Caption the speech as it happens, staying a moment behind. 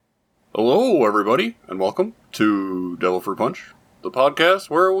Hello, everybody, and welcome to Devil Fruit Punch, the podcast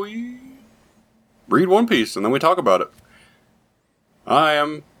where we read One Piece and then we talk about it. I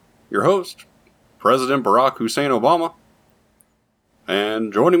am your host, President Barack Hussein Obama,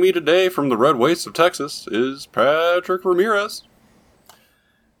 and joining me today from the red wastes of Texas is Patrick Ramirez.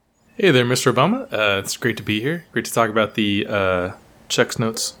 Hey there, Mr. Obama. It's great to be here. Great to talk about the Chex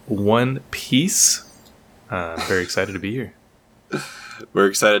Notes One Piece. I'm very excited to be here. We're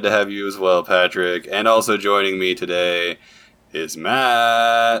excited to have you as well, Patrick. And also joining me today is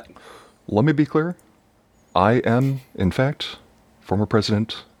Matt. Let me be clear. I am, in fact, former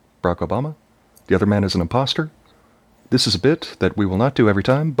President Barack Obama. The other man is an imposter. This is a bit that we will not do every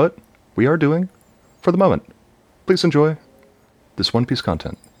time, but we are doing for the moment. Please enjoy this One Piece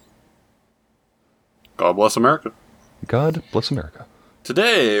content. God bless America. God bless America.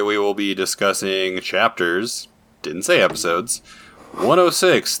 Today we will be discussing chapters, didn't say episodes,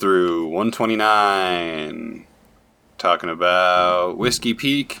 106 through 129. Talking about Whiskey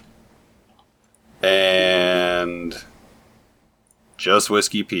Peak and just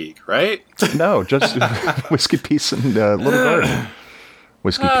Whiskey Peak, right? No, just Whiskey Peace and Little Garden.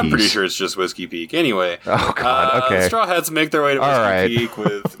 Whiskey Peace. I'm pretty sure it's just Whiskey Peak. Anyway. Oh, God, okay. Straw Hats make their way to Whiskey Peak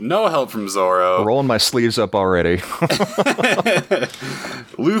with no help from Zoro. Rolling my sleeves up already.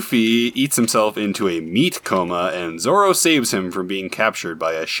 Luffy eats himself into a meat coma, and Zoro saves him from being captured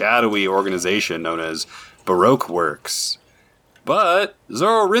by a shadowy organization known as Baroque Works. But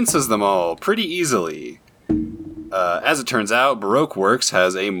Zoro rinses them all pretty easily. As it turns out, Baroque Works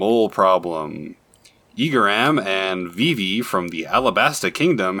has a mole problem. Igaram and Vivi from the Alabasta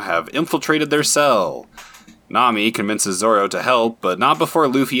Kingdom have infiltrated their cell. Nami convinces Zoro to help, but not before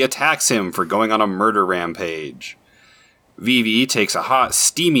Luffy attacks him for going on a murder rampage. Vivi takes a hot,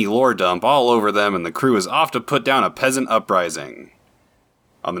 steamy lore dump all over them, and the crew is off to put down a peasant uprising.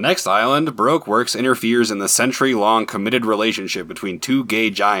 On the next island, Baroque Works interferes in the century-long committed relationship between two gay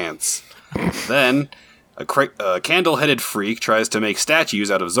giants. Then, a candle-headed freak tries to make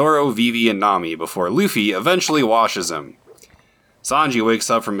statues out of Zoro, Vivi, and Nami before Luffy eventually washes him. Sanji wakes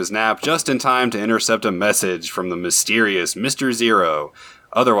up from his nap just in time to intercept a message from the mysterious Mr. Zero,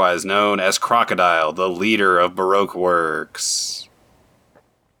 otherwise known as Crocodile, the leader of Baroque Works.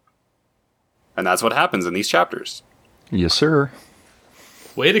 And that's what happens in these chapters. Yes, sir.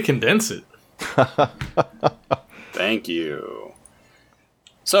 Way to condense it. Thank you.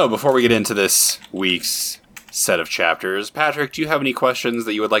 So, before we get into this week's set of chapters, Patrick, do you have any questions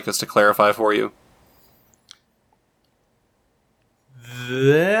that you would like us to clarify for you?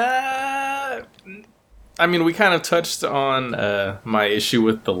 We kind of touched on my issue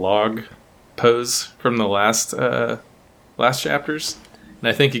with the log pose from the last chapters. And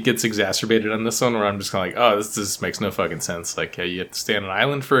I think it gets exacerbated on this one, where I'm just kind of like, oh, this just makes no fucking sense. Like, you have to stay on an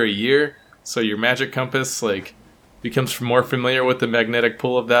island for a year, so your magic compass, becomes more familiar with the magnetic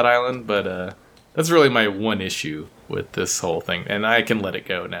pull of that island, but that's really my one issue with this whole thing, and I can let it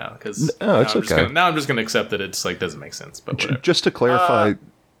go now, because I'm just going to accept that it just doesn't make sense. But just to clarify,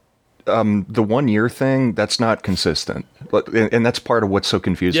 the 1 year thing, that's not consistent, and that's part of what's so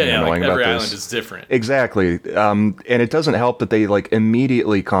confusing and annoying about this. Every island is different. Exactly, and it doesn't help that they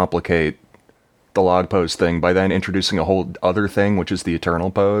immediately complicate the log pose thing by then introducing a whole other thing, which is the eternal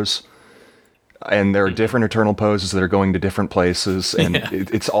pose. And there are different eternal poses that are going to different places, and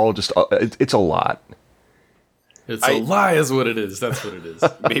it's all just, it's a lot. It's a lie is what it is. That's what it is.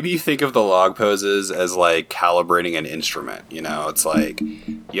 Maybe you think of the log poses as calibrating an instrument, you know? It's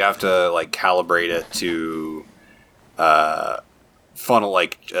you have to calibrate it to funnel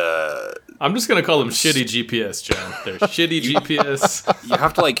I'm just going to call them shitty GPS, John. They're shitty GPS. You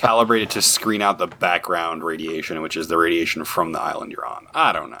have to calibrate it to screen out the background radiation, which is the radiation from the island you're on.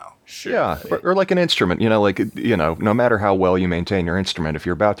 I don't know. Sure. Yeah, or like an instrument, no matter how well you maintain your instrument, if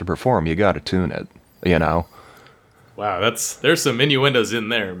you're about to perform, you got to tune it, Wow, there's some innuendos in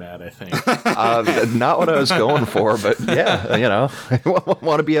there, Matt, I think. Not what I was going for, but yeah,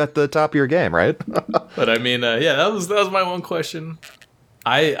 want to be at the top of your game, right? But that was my one question.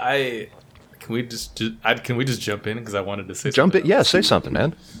 Can we just jump in, because I wanted to say jump something. Yeah, say something,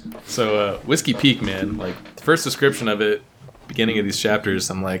 man. So Whiskey Peak, man, the first description of it, beginning of these chapters,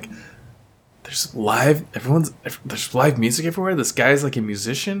 I'm like, there's live music everywhere. This guy's a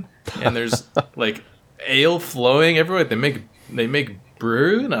musician, and there's ale flowing everywhere. They make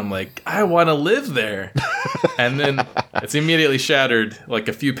brew, and I'm like, I want to live there. And then it's immediately shattered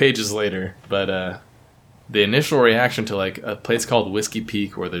a few pages later. But the initial reaction to a place called Whiskey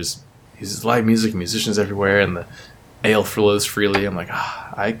Peak, where there's live music, musicians everywhere, and the ale flows freely, I'm like,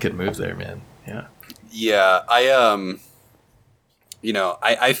 I could move there, man. Yeah. Yeah,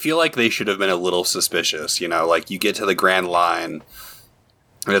 I feel like they should have been a little suspicious. Like you get to the Grand Line,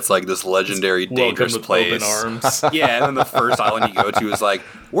 and it's like this legendary, dangerous place. Open arms. Yeah, and then the first island you go to is like,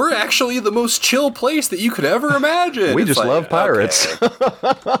 we're actually the most chill place that you could ever imagine. We just love pirates.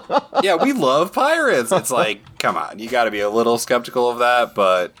 Okay. Yeah, we love pirates. It's like, come on, you got to be a little skeptical of that.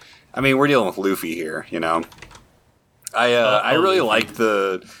 But I mean, we're dealing with Luffy here, I really liked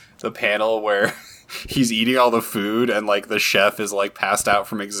the panel where he's eating all the food and like the chef is like passed out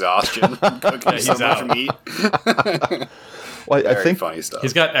from exhaustion from cooking so much meat. Well, I think funny stuff.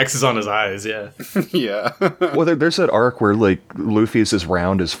 He's got X's on his eyes. Yeah. Yeah. Well, there's that arc where like Luffy's as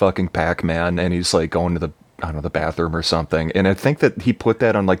round as fucking Pac-Man, and he's like going to the bathroom or something. And I think that he put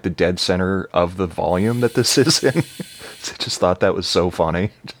that on like the dead center of the volume that this is in. I just thought that was so funny.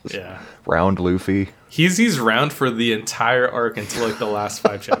 Yeah. Round Luffy. He's round for the entire arc until like the last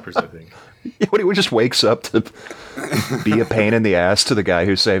 5 chapters, I think. Yeah, when he just wakes up to be a pain in the ass to the guy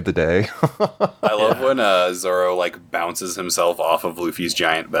who saved the day. I love when Zoro like bounces himself off of Luffy's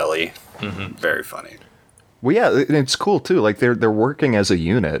giant belly. Mm-hmm. Very funny. Well, yeah, it's cool too. Like they're working as a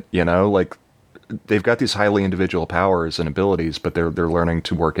unit, like they've got these highly individual powers and abilities, but they're learning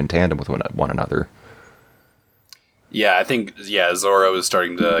to work in tandem with one another. Yeah, I think Zoro is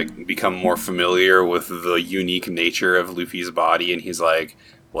starting to become more familiar with the unique nature of Luffy's body, and he's like,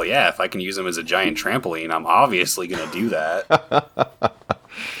 well, yeah, if I can use him as a giant trampoline, I'm obviously going to do that.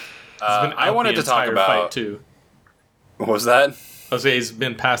 I wanted to talk about fight too. What was that? I was saying he's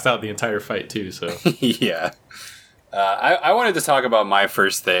been passed out the entire fight too. So yeah, I wanted to talk about my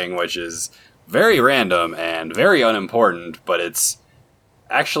first thing, which is very random and very unimportant, but it's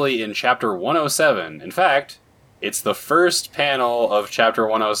actually in chapter 107. In fact, it's the first panel of chapter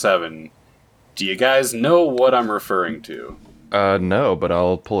 107. Do you guys know what I'm referring to? No, but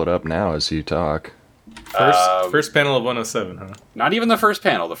I'll pull it up now as you talk. First panel of 107, huh? Not even the first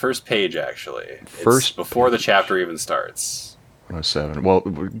panel, the first page, actually. It's before the chapter even starts. 107. Well,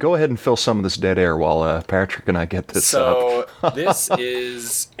 go ahead and fill some of this dead air while Patrick and I get this up. So, this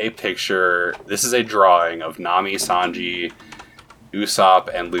is a picture, this is a drawing of Nami, Sanji, Usopp,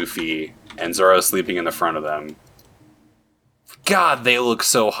 and Luffy, and Zoro sleeping in the front of them. God, they look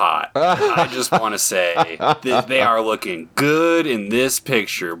so hot. I just want to say that they are looking good in this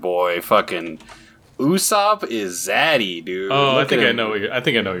picture, boy. Fucking Usopp is zaddy, dude. Oh, I think I know what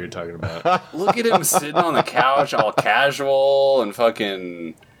you're talking about. Look at him sitting on the couch, all casual and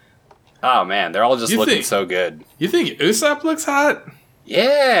fucking. Oh man, they're all just looking so good. You think Usopp looks hot?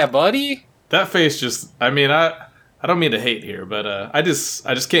 Yeah, buddy. That face just. I mean, I don't mean to hate here, but I just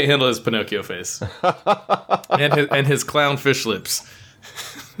can't handle his Pinocchio face and his clownfish lips.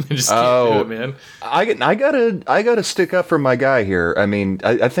 I just can't do it, man. I gotta stick up for my guy here. I mean,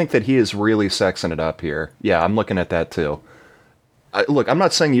 I think that he is really sexing it up here. Yeah, I'm looking at that too. Look, I'm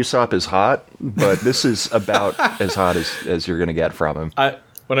not saying Usopp is hot, but this is about as hot as you're gonna get from him.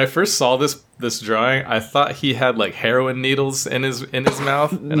 When I first saw this drawing, I thought he had like heroin needles in his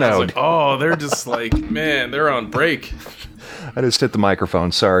mouth, and I was like, "Oh, they're just like, man, they're on break." I just hit the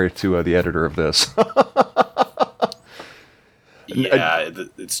microphone. Sorry to the editor of this. Yeah,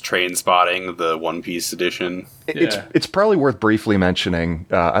 it's Train Spotting, the One Piece edition. It's probably worth briefly mentioning.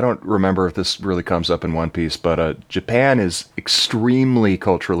 I don't remember if this really comes up in One Piece, but Japan is extremely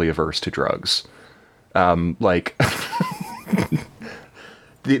culturally averse to drugs.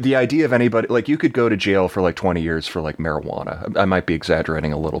 The idea of anybody, like, you could go to jail for like 20 years for like marijuana. I might be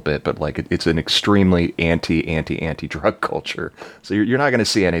exaggerating a little bit, but like it's an extremely anti-drug culture. So you're not going to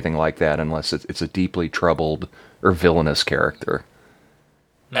see anything like that unless it's a deeply troubled or villainous character.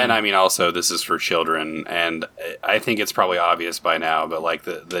 And I mean, also, this is for children, and I think it's probably obvious by now, but like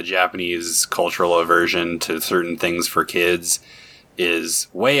the Japanese cultural aversion to certain things for kids is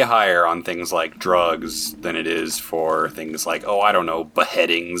way higher on things like drugs than it is for things like,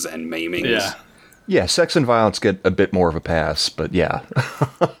 beheadings and maimings. Yeah, sex and violence get a bit more of a pass, but yeah.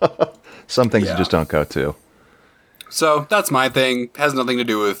 Some things you just don't go to. So, that's my thing. Has nothing to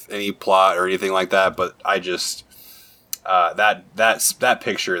do with any plot or anything like that, but I just... that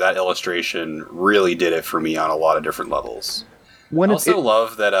picture, that illustration really did it for me on a lot of different levels. I also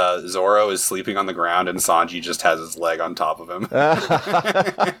love that Zoro is sleeping on the ground and Sanji just has his leg on top of him.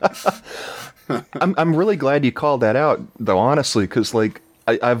 I'm really glad you called that out, though, honestly, because like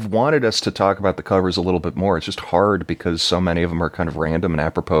I've wanted us to talk about the covers a little bit more. It's just hard because so many of them are kind of random and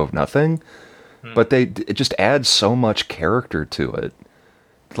apropos of nothing, but it just adds so much character to it.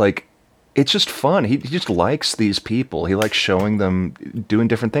 Like, it's just fun. He just likes these people. He likes showing them doing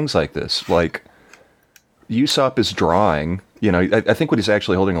different things like this. Like, Usopp is drawing. I think what he's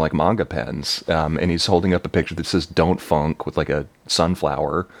actually holding are like manga pens, and he's holding up a picture that says "Don't Funk" with like a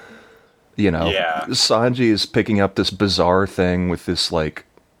sunflower. Yeah. Sanji is picking up this bizarre thing with this like,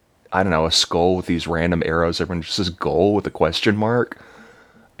 I don't know, a skull with these random arrows. Everyone just says "goal" with a question mark,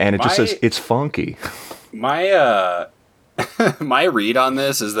 and it just says it's funky. My my read on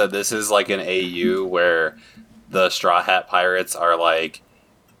this is that this is like an AU where the Straw Hat Pirates are like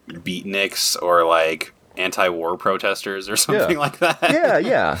beatniks or like anti-war protesters or something like that.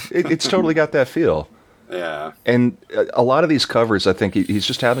 Yeah. It's totally got that feel. Yeah. And a lot of these covers, I think he's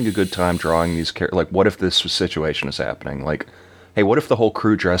just having a good time drawing these characters. Like, what if this situation is happening? Like, hey, what if the whole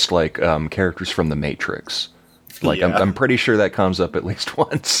crew dressed like characters from The Matrix? Like, Yeah. I'm pretty sure that comes up at least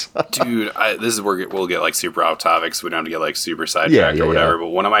once. Dude, this is where we'll get like super off topic, so we don't have to get like super sidetracked or whatever. Yeah. But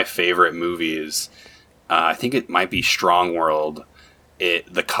one of my favorite movies, I think it might be Strong World.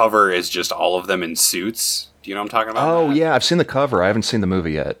 The cover is just all of them in suits. Do you know what I'm talking about? Oh, Matt? yeah, I've seen the cover. I haven't seen the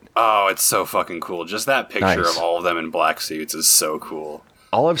movie yet. Oh, it's so fucking cool. Just that picture Nice. of all of them in black suits is so cool.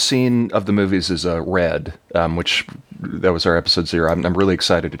 All I've seen of the movies is Red, which that was our episode 0. I'm really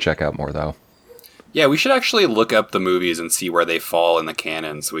excited to check out more, though. Yeah, we should actually look up the movies and see where they fall in the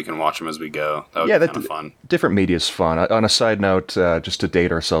canon so we can watch them as we go. That would be kind of fun. Different media is fun. On a side note, just to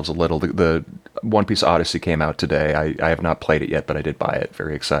date ourselves a little, the One Piece Odyssey came out today. I have not played it yet, but I did buy it.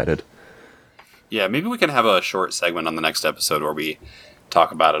 Very excited. Yeah, maybe we can have a short segment on the next episode where we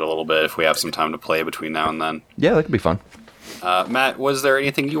talk about it a little bit if we have some time to play between now and then. Yeah, that could be fun. Matt, was there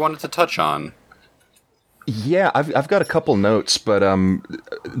anything you wanted to touch on? Yeah, I've got a couple notes, but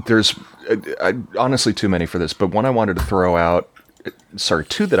there's honestly too many for this. But one I wanted to throw out,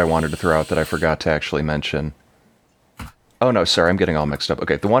 two that I wanted to throw out that I forgot to actually mention. Oh no, sorry, I'm getting all mixed up.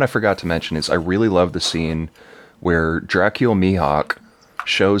 Okay, the one I forgot to mention is I really love the scene where Dracula Mihawk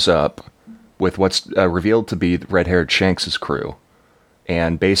shows up with what's revealed to be red-haired Shanks' crew,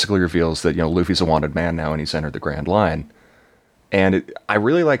 and basically reveals that Luffy's a wanted man now and he's entered the Grand Line. And I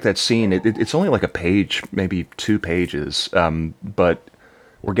really like that scene. It's only like a page, maybe 2 pages, but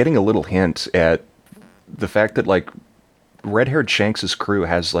we're getting a little hint at the fact that like red-haired Shanks' crew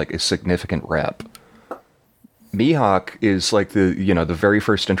has like a significant rep. Mihawk is like the very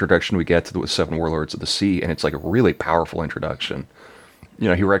first introduction we get to the 7 Warlords of the Sea, and it's like a really powerful introduction.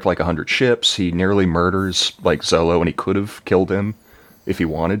 He wrecked like 100 ships. He nearly murders like Zolo, and he could have killed him if he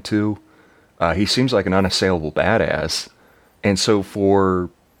wanted to. He seems like an unassailable badass. And so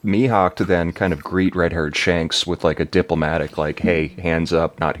for Mihawk to then kind of greet red-haired Shanks with like a diplomatic, like, hey, hands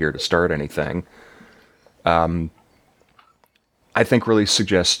up, not here to start anything, I think really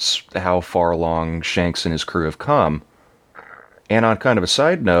suggests how far along Shanks and his crew have come. And on kind of a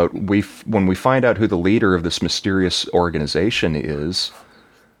side note, when we find out who the leader of this mysterious organization is,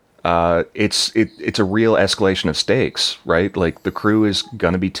 it's a real escalation of stakes, right? Like, the crew is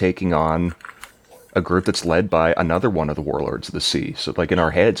going to be taking on a group that's led by another one of the Warlords of the Sea. So, like, in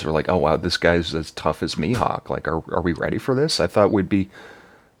our heads, we're like, oh, wow, this guy's as tough as Mihawk. Like, are we ready for this? I thought we'd be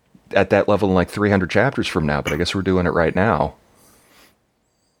at that level in, like, 300 chapters from now, but I guess we're doing it right now.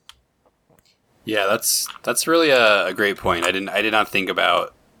 Yeah, that's really a great point. I did not think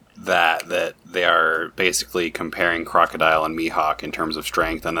about that they are basically comparing Crocodile and Mihawk in terms of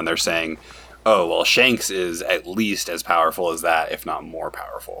strength, and then they're saying, oh, well, Shanks is at least as powerful as that, if not more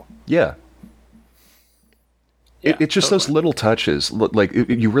powerful. Yeah. Yeah, it's just those little touches. Like,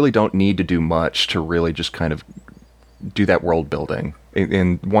 you really don't need to do much to really just kind of do that world building.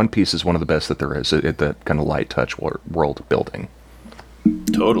 And One Piece is one of the best that there is at that kind of light touch world building.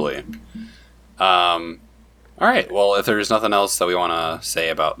 Totally. All right. Well, if there's nothing else that we want to say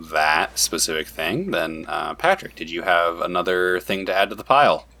about that specific thing, then Patrick, did you have another thing to add to the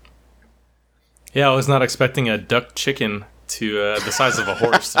pile? Yeah, I was not expecting a duck chicken to the size of a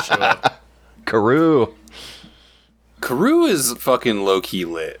horse to show up. Karoo! Karoo is fucking low-key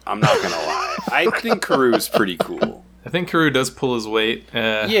lit. I'm not gonna lie. I think Karoo is pretty cool. I think Karoo does pull his weight.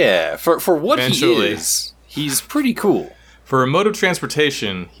 Yeah, for what eventually. he is, he's pretty cool. For a mode of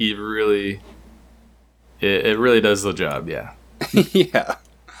transportation, he really... It really does the job, yeah. Yeah.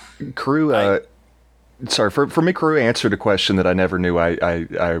 Karoo, sorry, for me, Karoo answered a question that I never knew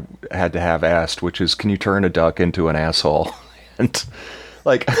I had to have asked, which is, can you turn a duck into an asshole? And,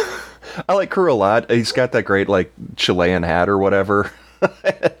 like... I like Karoo a lot. He's got that great, like, Chilean hat or whatever.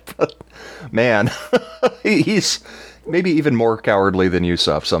 But, man, he's maybe even more cowardly than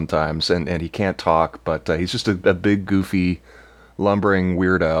Usopp sometimes, and he can't talk, but he's just a big, goofy, lumbering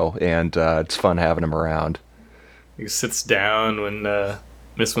weirdo, and it's fun having him around. He sits down when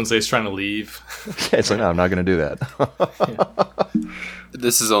Miss Wednesday's trying to leave. Yeah, it's like, no, I'm not going to do that.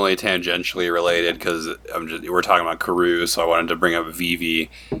 This is only tangentially related because we're talking about Karoo, so I wanted to bring up Vivi.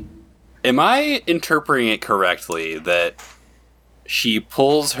 Am I interpreting it correctly that she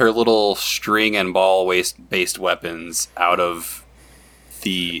pulls her little string and ball based weapons out of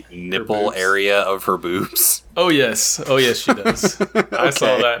the nipple area of her boobs? Oh yes, she does. I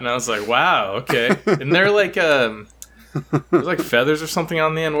saw that and I was like, wow, okay. And they're like, there's like feathers or something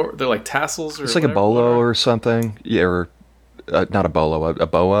on the end. They're like tassels or it's like a bolo or something. Yeah, or not a bolo, a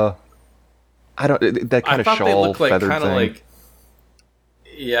boa. I don't. That kind of shawl they look like feathered kind of thing. like.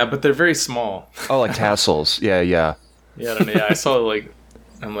 Yeah, but they're very small. Oh, like tassels. Yeah. Yeah, I don't know. Yeah, I saw like,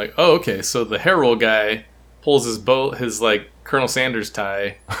 I'm like, oh, okay. So the hair roll guy pulls his like Colonel Sanders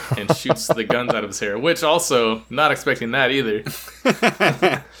tie and shoots the guns out of his hair, which also not expecting that either.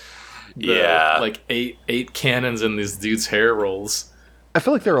 Yeah, like eight cannons in these dude's hair rolls. I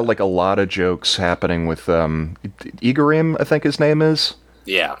feel like there are like a lot of jokes happening with Igarim, I think his name is.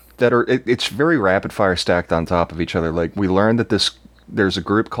 Yeah, that are it's very rapid fire stacked on top of each other. Like we learned that there's a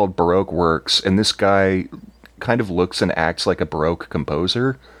group called Baroque Works, and this guy kind of looks and acts like a Baroque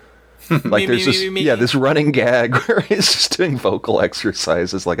composer. Like there's this running gag where he's just doing vocal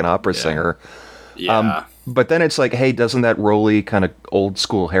exercises like an opera singer. Yeah. But then it's like, hey, doesn't that rolly kind of old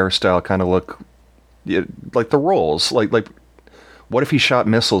school hairstyle kind of look like the Rolls? Like what if he shot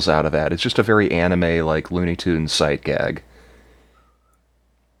missiles out of that? It's just a very anime like Looney Tunes sight gag.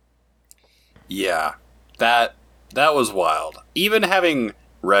 Yeah, that was wild. Even having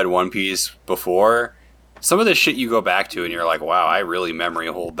read One Piece before, some of the shit you go back to and you're like, wow, I really memory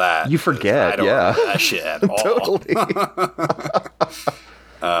hold that. You forget, I don't remember that shit at all. Totally.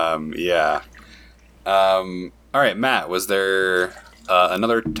 Yeah. All right, Matt, was there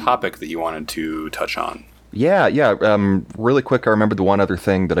another topic that you wanted to touch on? Yeah. Really quick, I remembered the one other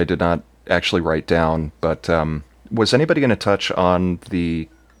thing that I did not actually write down, but was anybody going to touch on the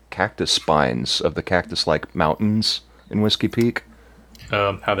cactus spines of the cactus-like mountains in Whiskey Peak?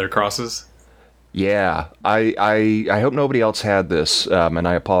 How they're crosses? Yeah, I hope nobody else had this, and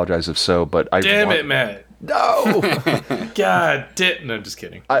I apologize if so, but Damn it, Matt. No! God damn. No, just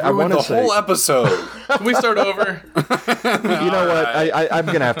kidding. I want to the say... whole episode. Can we start over? You know what? I'm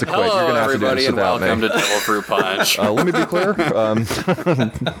going to have to quit. Hello, You're going to have to do everybody, this and without welcome me. to Devil Fruit Punch. Let me be clear.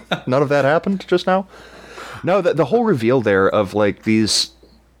 None of that happened just now. No, the whole reveal there of like these...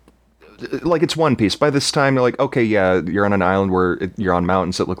 Like, it's One Piece. By this time, you're like, okay, yeah, you're on an island where you're on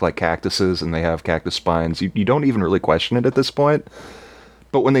mountains that look like cactuses, and they have cactus spines. You don't even really question it at this point.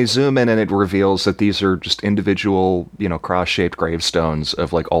 But when they zoom in and it reveals that these are just individual, cross-shaped gravestones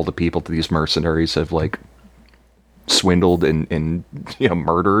of, like, all the people that these mercenaries have, like, swindled and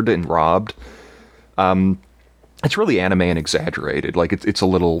murdered and robbed, it's really anime and exaggerated. Like, it's a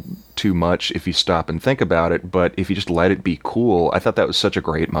little too much if you stop and think about it, but if you just let it be cool, I thought that was such a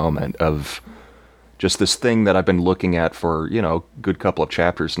great moment of just this thing that I've been looking at for, a good couple of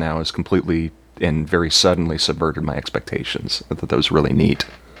chapters now is completely and very suddenly subverted my expectations. I thought that was really neat.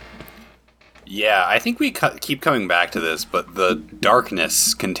 Yeah, I think we keep coming back to this, but the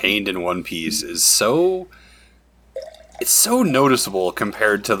darkness contained in One Piece is so noticeable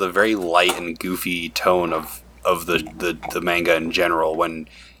compared to the very light and goofy tone of the manga in general, when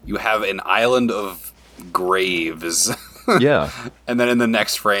you have an island of graves. Yeah. And then in the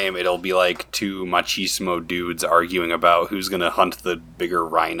next frame, it'll be like two machismo dudes arguing about who's going to hunt the bigger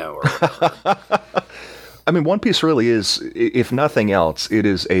rhino or whatever. I mean, One Piece really is, if nothing else, it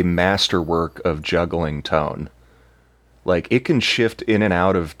is a masterwork of juggling tone. Like, it can shift in and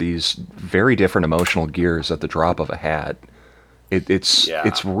out of these very different emotional gears at the drop of a hat.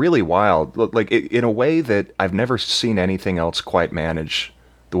 It's really wild. Like, in a way that I've never seen anything else quite manage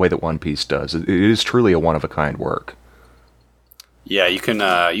the way that One Piece does. It is truly a one-of-a-kind work. Yeah, you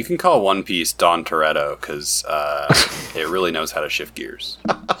can call One Piece Don Toretto, because it really knows how to shift gears.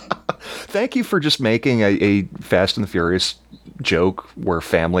 Thank you for just making a Fast and the Furious joke where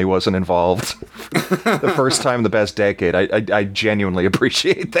family wasn't involved. The first time in the best decade. I genuinely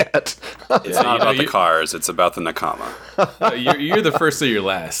appreciate that. It's not about the cars, it's about the Nakama. You're the first of your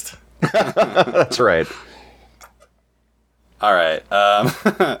last. That's right. All right.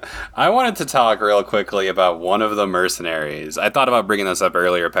 I wanted to talk real quickly about one of the mercenaries. I thought about bringing this up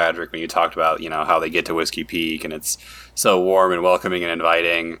earlier, Patrick, when you talked about, how they get to Whiskey Peak and it's so warm and welcoming and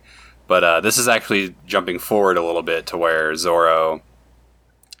inviting. But this is actually jumping forward a little bit to where Zoro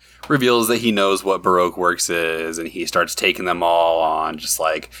reveals that he knows what Baroque Works is, and he starts taking them all on, just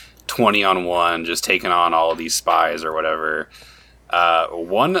like 20 on 1, just taking on all of these spies or whatever.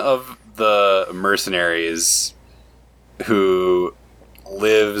 One of the mercenaries who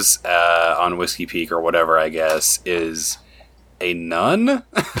lives on Whiskey Peak or whatever, I guess, is a nun.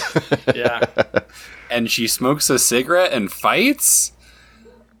 Yeah. And she smokes a cigarette and fights.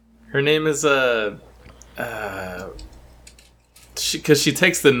 Her name is because she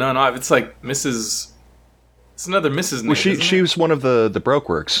takes the nun off. It's like Mrs. It's another Mrs. name. Well, isn't she it? was one of the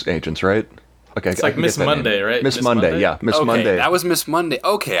Brokeworks agents, right? Okay, It's like Miss Monday, right? Miss Monday, yeah, Miss Okay, Monday. that was Miss Monday.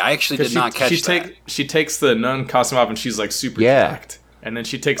 Okay, I actually did not catch that. She takes the nun costume off and she's like super Yeah. jacked. And then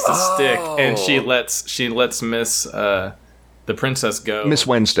she takes the stick and she lets Miss the princess go. Miss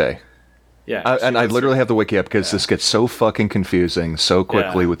Wednesday. Yeah. And I literally have the wiki up because this gets so fucking confusing so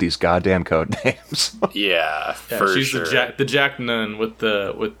quickly Yeah. with these goddamn code names. Yeah, Yeah, for she's sure. the Jack nun with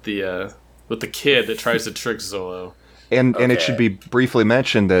the kid that tries to trick Zolo. And it Okay. should be briefly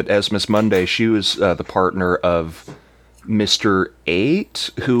mentioned that as Miss Monday, she was the partner of Mr.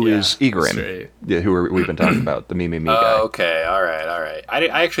 8, who Yeah, is Igarin. Mr. 8. Yeah, we've been talking about, the Me guy. Oh, okay, all right.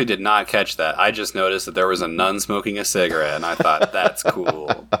 I actually did not catch that. I just noticed that there was a nun smoking a cigarette, and I thought, that's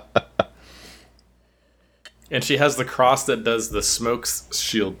cool. And she has the cross that does the smoke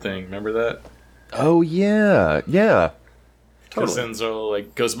shield thing. Remember that? Oh, yeah, yeah. Because Totally. then Zolo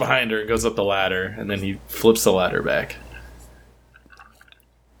like goes behind her and goes up the ladder, and then he flips the ladder back.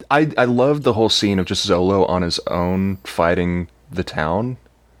 I loved the whole scene of just Zolo on his own fighting the town.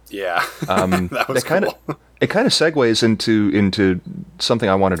 Yeah, that was cool. It kind of segues into something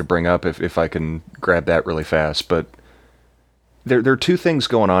I wanted to bring up if I can grab that really fast. But there are two things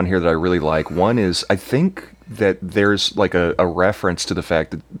going on here that I really like. One is I think that there's like a reference to the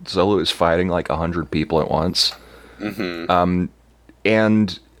fact that Zolo is fighting like 100 people at once. Mm-hmm.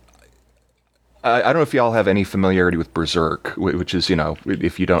 And I don't know if y'all have any familiarity with Berserk, which is,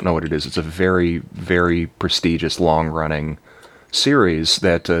 if you don't know what it is, it's a very, very prestigious, long-running series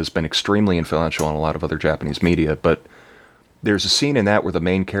that has been extremely influential in a lot of other Japanese media. But there's a scene in that where the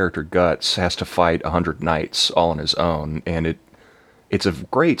main character, Guts, has to fight 100 knights all on his own, and it's a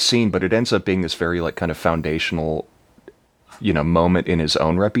great scene, but it ends up being this very, like, kind of foundational, moment in his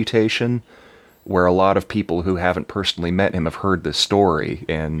own reputation, where a lot of people who haven't personally met him have heard this story,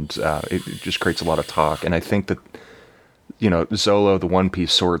 and it just creates a lot of talk. And I think that, Zolo, the One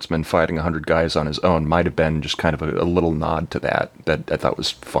Piece swordsman, fighting 100 guys on his own might have been just kind of a little nod to that I thought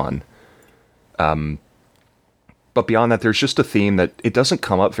was fun. But beyond that, there's just a theme that it doesn't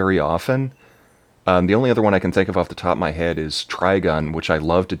come up very often. The only other one I can think of off the top of my head is Trigun, which I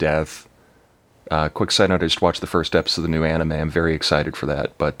love to death. Quick side note, I just watched the first episode of the new anime. I'm very excited for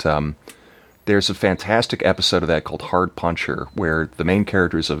that. But there's a fantastic episode of that called Hard Puncher, where the main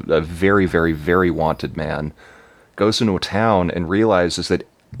character is a very, very, very wanted man, goes into a town and realizes that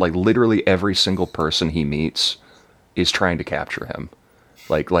like literally every single person he meets is trying to capture him.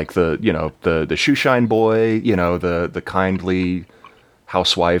 Like the shoeshine boy, the kindly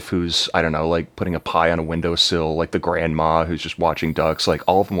housewife who's, I don't know, like putting a pie on a windowsill, like the grandma who's just watching ducks, like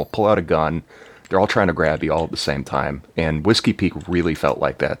all of them will pull out a gun. They're all trying to grab you all at the same time. And Whiskey Peak really felt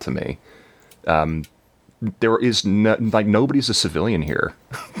like that to me. There is nobody's a civilian here.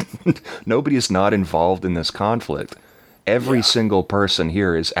 Nobody is not involved in this conflict. Every single person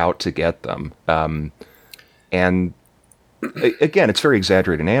here is out to get them. And again, it's very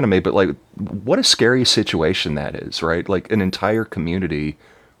exaggerated in anime, but like, what a scary situation that is, right? Like an entire community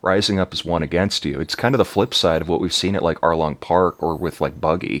rising up as one against you. It's kind of the flip side of what we've seen at like Arlong Park or with like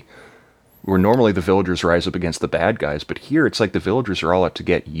Buggy, where normally the villagers rise up against the bad guys, but here it's like the villagers are all out to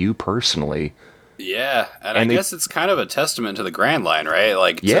get you personally. Yeah, and I guess it's kind of a testament to the Grand Line, right?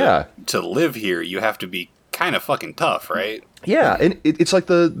 Like, to live here, you have to be kind of fucking tough, right? Yeah, and it's like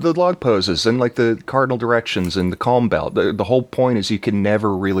the log poses and like the cardinal directions and the calm belt. The whole point is you can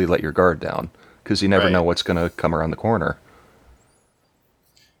never really let your guard down because you never know what's going to come around the corner.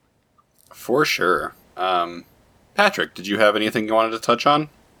 For sure. Patrick, did you have anything you wanted to touch on?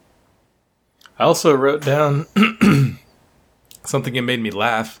 I also wrote down something that made me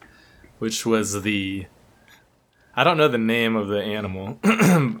laugh, which was I don't know the name of the animal.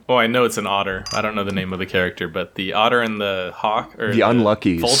 Oh, I know it's an otter. I don't know the name of the character, but the otter and the hawk, or the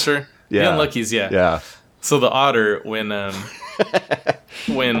Unluckies. Vulture? Yeah. The Unluckies, yeah. Yeah. So the otter, when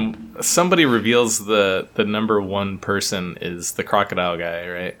somebody reveals the number one person is the crocodile guy,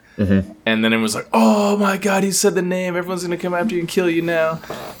 right? Mm-hmm. And then it was like, oh my god, he said the name. Everyone's going to come after you and kill you now.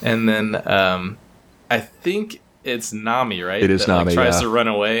 And then I think it's Nami, right? It is that, Nami, tries yeah. to run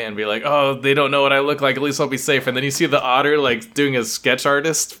away and be like, "Oh, they don't know what I look like. At least I'll be safe." And then you see the otter like doing a sketch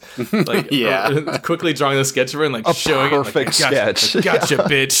artist, like Yeah. quickly drawing the sketch of her and like showing perfect it. Like, sketch. Gotcha,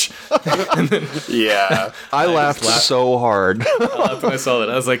 bitch. And then Yeah. I laughed so hard. I laughed when I saw that.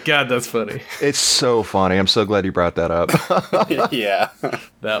 I was like, God, that's funny. It's so funny. I'm so glad you brought that up. Yeah.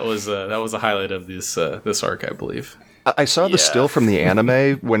 That was a highlight of this arc, I believe. I saw the Yeah. still from the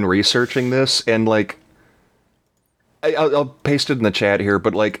anime when researching this, and like, I'll paste it in the chat here,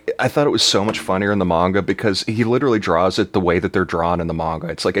 but like, I thought it was so much funnier in the manga because he literally draws it the way that they're drawn in the manga.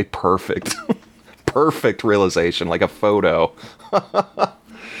 It's like a perfect, perfect realization, like a photo.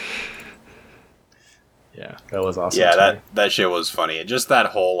 Yeah, that was awesome. Yeah, to me. that shit was funny. And just that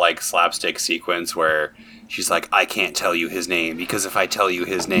whole like slapstick sequence where she's like, I can't tell you his name because if I tell you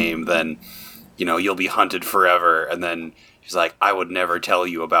his name, then you'll be hunted forever. And then she's like, I would never tell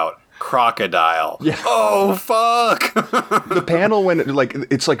you about crocodile. Yeah. Oh fuck. The panel when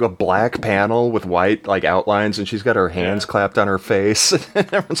it's like a black panel with white like outlines, and she's got her hands clapped on her face, and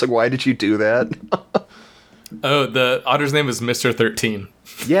everyone's like, "Why did you do that?" Oh, the otter's name is Mr. 13.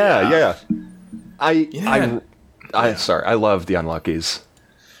 Yeah. Yeah. Sorry, I love the Unluckies.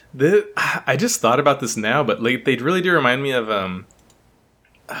 I just thought about this now, but like they really do remind me of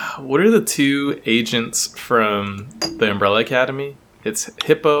what are the two agents from the Umbrella Academy? It's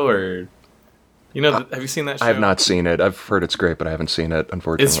Hippo or have you seen that show? I have not seen it. I've heard it's great, but I haven't seen it,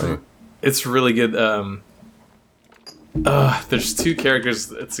 unfortunately. It's really good. There's two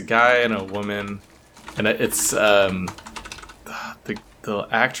characters. It's a guy and a woman, and it's the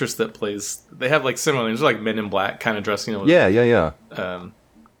actress that plays. They have like similar names. They're like Men in Black kind of dressing. With, Yeah.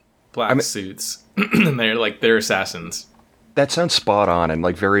 black suits, and they're assassins. That sounds spot on and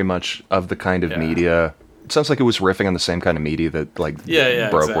like very much of the kind of media. It sounds like it was riffing on the same kind of media that like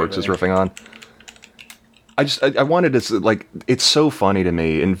Brokeworks is riffing on. I wanted to like, it's so funny to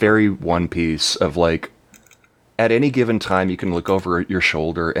me and very One Piece of like, at any given time you can look over your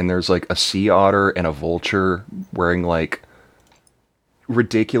shoulder and there's like a sea otter and a vulture wearing like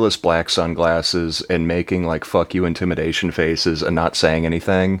ridiculous black sunglasses and making like fuck you intimidation faces and not saying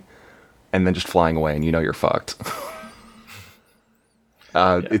anything and then just flying away and you're fucked.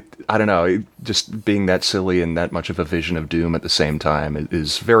 I don't know, just being that silly and that much of a vision of doom at the same time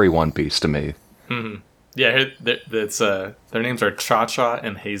is very One Piece to me. Mm-hmm. Yeah, their names are Cha-Cha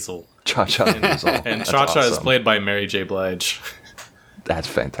and Hazel. Cha-Cha and Hazel. And Cha-Cha is played by Mary J. Blige. That's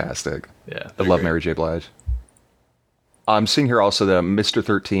fantastic. Yeah, I love Mary J. Blige. I'm seeing here also that Mr.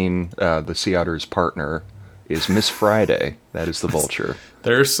 13, the Sea Otter's partner, is Miss Friday. That is the vulture.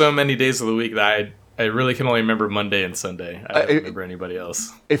 There are so many days of the week that I really can only remember Monday and Sunday. I don't remember anybody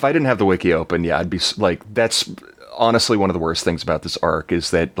else. If I didn't have the wiki open, I'd be like, that's honestly one of the worst things about this arc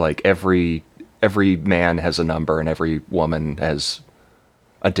is that like every man has a number and every woman has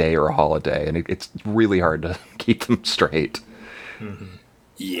a day or a holiday, and it's really hard to keep them straight. Mm-hmm.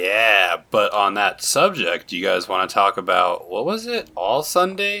 Yeah, but on that subject, you guys want to talk about, what was it? All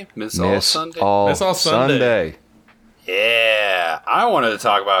Sunday? Miss All Sunday? Miss All Sunday. Yeah, I wanted to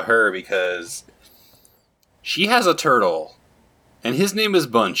talk about her because she has a turtle, and his name is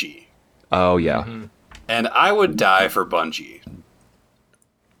Bungie. Oh, yeah. Mm-hmm. And I would die for Bungie.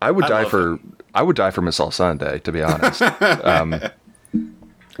 I would die for Miss All Sunday, to be honest.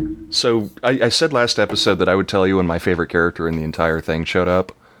 So I said last episode that I would tell you when my favorite character in the entire thing showed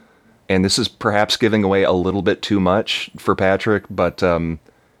up, and this is perhaps giving away a little bit too much for Patrick, but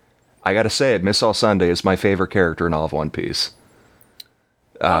I gotta say it, Miss All Sunday is my favorite character in all of One Piece.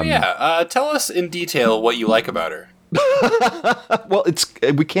 Tell us in detail what you like about her. Well,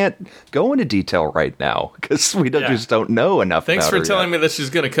 we can't go into detail right now because we just don't know enough. Thanks about for her telling yet. me that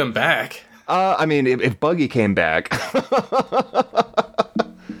she's gonna come back. I mean, if Buggy came back,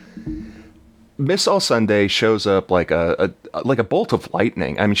 Miss All Sunday shows up like a bolt of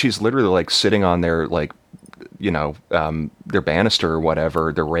lightning. I mean, she's literally like sitting on their their banister or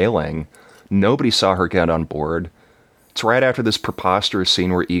whatever, their railing. Nobody saw her get on board. It's right after this preposterous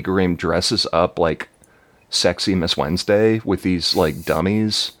scene where Igarim dresses up like sexy Miss Wednesday with these like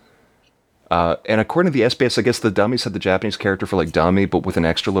dummies. And according to the SBS, I guess the dummies had the Japanese character for like dummy, but with an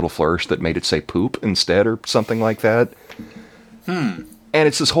extra little flourish that made it say poop instead or something like that. And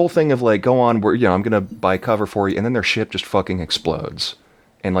it's this whole thing of like, go on, I'm going to buy cover for you. And then their ship just fucking explodes.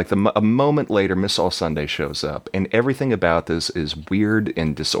 And like a moment later, Miss All Sunday shows up. And everything about this is weird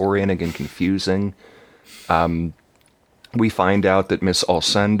and disorienting and confusing. We find out that Miss All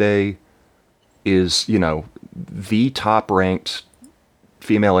Sunday is, the top-ranked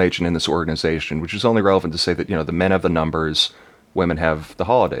female agent in this organization, which is only relevant to say that, the men have the numbers, women have the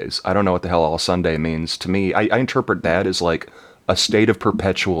holidays. I don't know what the hell all Sunday means. To me, I interpret that as like a state of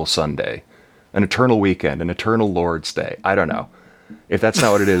perpetual Sunday, an eternal weekend, an eternal Lord's Day. I don't know. If that's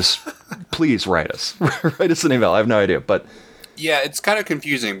not what it is, please write us. Write us an email. I have no idea. But yeah, it's kind of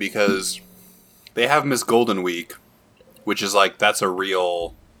confusing because they have Miss Golden Week, which is like, that's a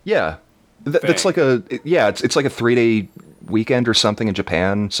real... Yeah. That's like a... Yeah, it's like a 3-day weekend or something in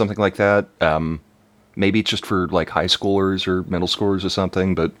Japan, something like that. Maybe it's just for like high schoolers or middle schoolers or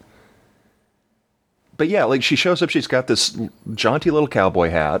something, but yeah, like she shows up, she's got this jaunty little cowboy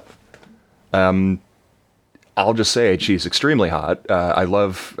hat. I'll just say she's extremely hot. I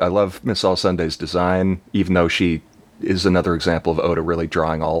love Miss All Sunday's design, even though she is another example of Oda really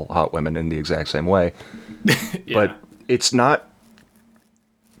drawing all hot women in the exact same way. Yeah. But it's not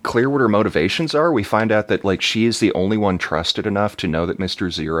clear what her motivations are. We find out that like she is the only one trusted enough to know that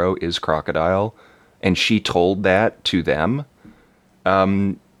Mr. Zero is Crocodile, and she told that to them.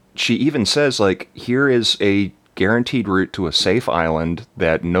 She even says, like, here is a guaranteed route to a safe island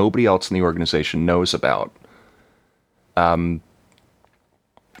that nobody else in the organization knows about.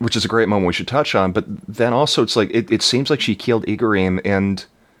 Which is a great moment we should touch on, but then also it's like, it seems like she killed Igurim, and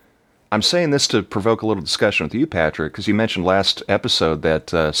I'm saying this to provoke a little discussion with you, Patrick, because you mentioned last episode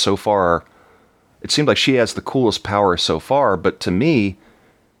that so far, it seemed like she has the coolest power so far, but to me,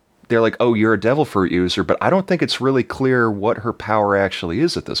 they're like, oh, you're a devil fruit user, but I don't think it's really clear what her power actually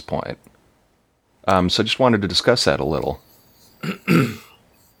is at this point. So I just wanted to discuss that a little.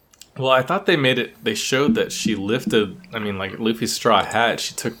 Well, I thought they showed that she lifted, I mean, like, Luffy's straw hat,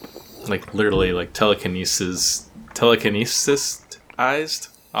 she took, like, literally, like, telekinesisized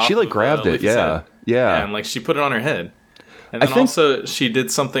She, like, grabbed it, yeah. Yeah, and, like, she put it on her head. And then also, she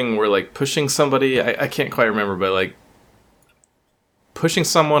did something where, like, pushing somebody, I can't quite remember, but, like, pushing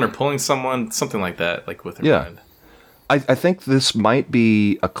someone or pulling someone, something like that, like, with her mind. I think this might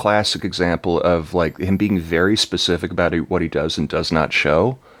be a classic example of, like, him being very specific about what he does and does not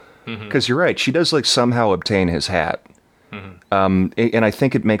show. Because you're right, she does, like, somehow obtain his hat. And I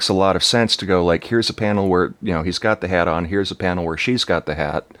think it makes a lot of sense to go, like, here's a panel where, you know, he's got the hat on, here's a panel where she's got the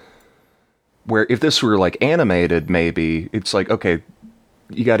hat. Where if this were, like, animated, maybe, it's like, okay,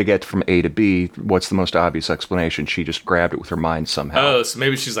 you got to get from A to B. What's the most obvious explanation? She just grabbed it with her mind somehow. Oh, so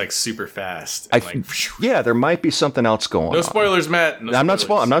maybe she's, like, super fast. And, yeah, there might be something else going on. No spoilers, Matt. No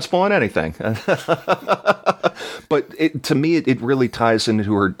spoilers. I'm not spoiling anything. But to me, it really ties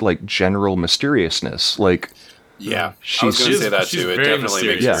into her, like, general mysteriousness. Like, yeah, I was going to say that too. It definitely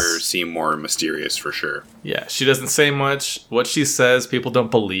makes her seem more mysterious for sure. Yeah, she doesn't say much. What she says, people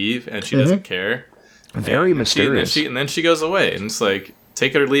don't believe, and she doesn't care. Very mysterious. And then she goes away, and it's like,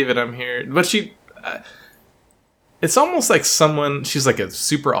 take it or leave it, I'm here. But she... it's almost like she's like a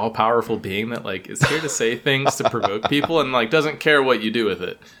super all-powerful being that, like, is here to say things to provoke people and, like, doesn't care what you do with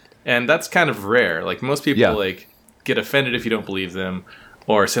it. And that's kind of rare. Like, most people, like, get offended if you don't believe them,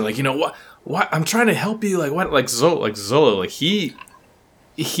 or say, like, you know, what? I'm trying to help you. Like, what? Like, Zolo, like, he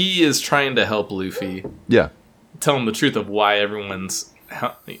is trying to help Luffy. Yeah. Tell him the truth of why everyone's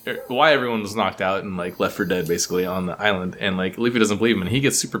knocked out and, like, left for dead, basically, on the island. And, like, Luffy doesn't believe him, and he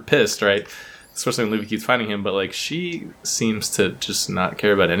gets super pissed, right? Especially when Luffy keeps finding him. But, like, she seems to just not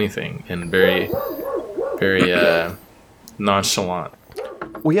care about anything, and very, very nonchalant.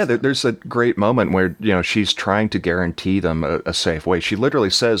 Well, yeah, there's a great moment where, you know, she's trying to guarantee them a safe way. She literally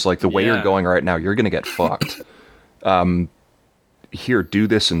says, like, the way you're going right now, you're going to get fucked. Here, do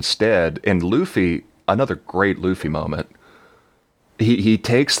this instead. And Luffy, another great Luffy moment, he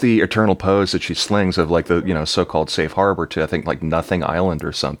takes the eternal pose that she slings of, like, the, you know, so-called safe harbor to, I think, like, Nothing Island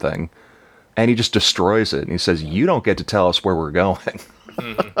or something. And he just destroys it. And he says, you don't get to tell us where we're going.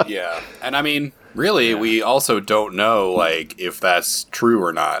 Yeah. And I mean, really, we also don't know, like, if that's true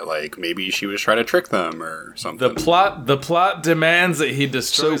or not. Like, maybe she was trying to trick them or something. The plot demands that he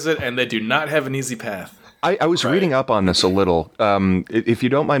destroys it, and they do not have an easy path. I was reading up on this a little. If you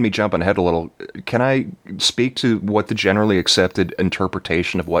don't mind me jumping ahead a little, can I speak to what the generally accepted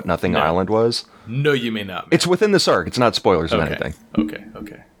interpretation of what Nothing Island was? No, you may not. It's within this arc. It's not spoilers of anything. Okay.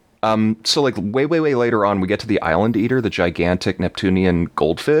 So, like, way later on, we get to the Island Eater, the gigantic Neptunian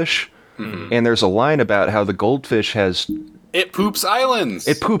goldfish. Mm-hmm. And there's a line about how the goldfish it poops islands.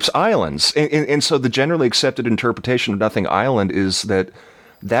 It poops islands. And so the generally accepted interpretation of Nothing Island is that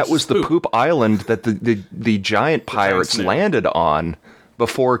was the poop island that the giant pirates landed on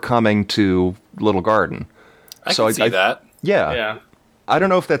before coming to Little Garden. I can see that. Yeah. I don't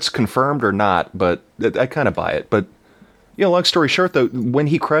know if that's confirmed or not, but I kind of buy it. But, you know, long story short, though, when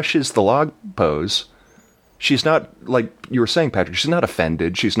he crushes the log pose, she's not, like you were saying, Patrick, she's not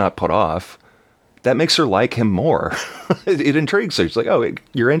offended. She's not put off. that makes her like him more. It intrigues her. She's like, oh,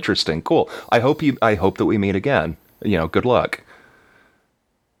 you're interesting. Cool. I hope that we meet again. Good luck.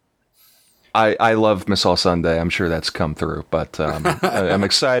 I love Miss All Sunday. I'm sure that's come through, but I'm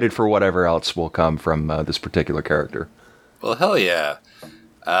excited for whatever else will come from this particular character. Well, hell yeah.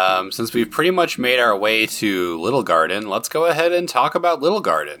 Since we've pretty much made our way to Little Garden, let's go ahead and talk about Little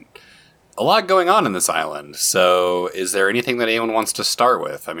Garden. A lot going on in this island. So is there anything that anyone wants to start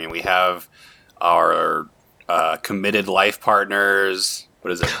with? I mean, we have our committed life partners.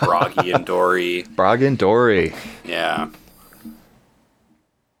 What is it? Bragi and Dory. Bragi and Dory. Yeah.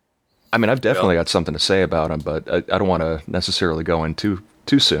 I mean, I've definitely got something to say about them, but I don't want to necessarily go in too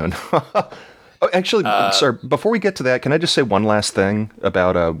soon. Oh, actually, sorry, before we get to that, can I just say one last thing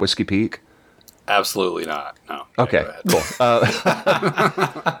about Whiskey Peak? Absolutely not. No. Okay, cool.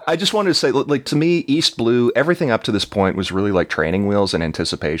 I just wanted to say, like, to me, East Blue, everything up to this point was really like training wheels and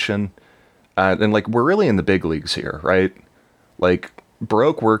anticipation. And, like, we're really in the big leagues here, right? Like,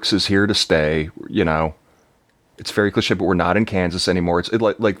 Baroque Works is here to stay, It's very cliche, but we're not in Kansas anymore. It's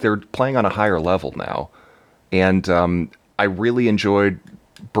like they're playing on a higher level now. And I really enjoyed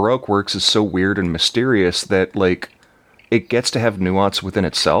Baroque Works is so weird and mysterious that, like, it gets to have nuance within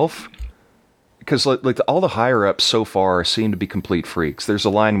itself. Because, like all the higher-ups so far seem to be complete freaks. There's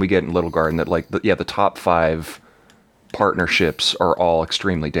a line we get in Little Garden that, like, the top 5 partnerships are all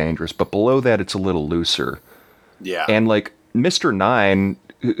extremely dangerous. But below that, it's a little looser. Yeah. And, like, Mr. Nine,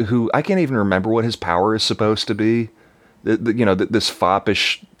 who I can't even remember what his power is supposed to be. This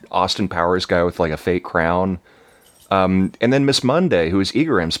foppish Austin Powers guy with, like, a fake crown. And then Miss Monday, who is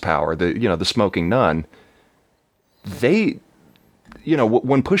Igarim's power, the smoking nun. They,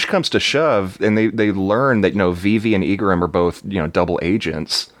 when push comes to shove, and they learn that, Vivi and Igarim are both, double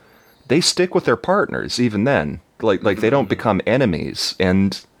agents, they stick with their partners even then. Like they don't become enemies.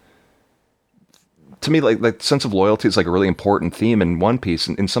 And to me, like sense of loyalty is like a really important theme in One Piece,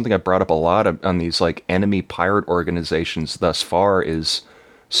 and something I've brought up a lot on these like enemy pirate organizations thus far is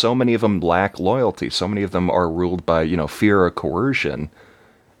so many of them lack loyalty. So many of them are ruled by, fear or coercion,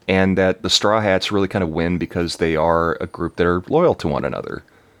 and that the Straw Hats really kind of win because they are a group that are loyal to one another.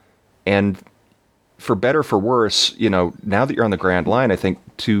 And for better or for worse, now that you're on the Grand Line, I think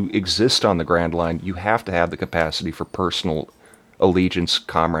to exist on the Grand Line, you have to have the capacity for personal allegiance,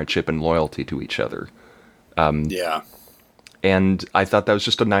 comradeship, and loyalty to each other. Yeah. And I thought that was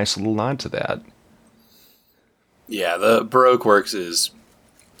just a nice little nod to that. Yeah, the Baroque Works is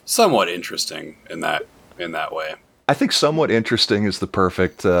somewhat interesting in that way. I think somewhat interesting is the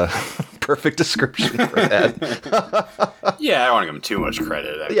perfect description for that. Yeah, I don't want to give them too much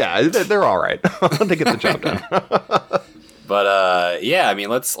credit. Yeah, they're all right. They get the job done. But yeah, I mean,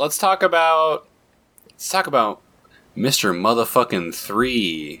 let's talk about Mr. Motherfucking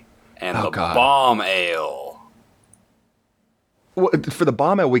 3 and the God. Bomb Ale. Well, for the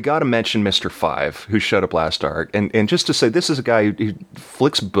Bomb Ale, we got to mention Mr. 5, who showed up last arc. And just to say, this is a guy who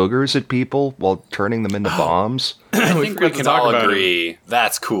flicks boogers at people while turning them into bombs. I think we can all agree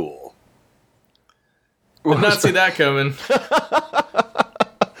that's cool. Did not see that coming.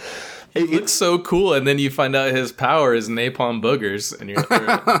 He looks so cool, and then you find out his power is napalm boogers, and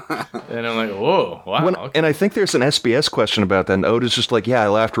and I'm like, whoa, wow. Okay. And I think there's an SBS question about that, and Oda's just like, yeah, I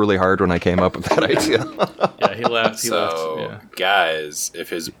laughed really hard when I came up with that idea. Yeah, he laughed. So, guys, if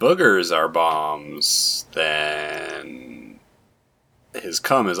his boogers are bombs, then his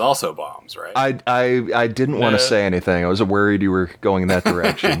cum is also bombs, right? I didn't want to say anything. I was worried you were going in that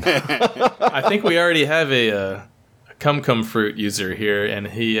direction. I think we already have a cum fruit user here, and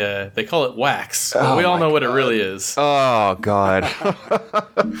they call it wax. But we all know what it really is. Oh God.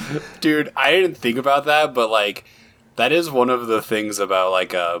 Dude, I didn't think about that, but like that is one of the things about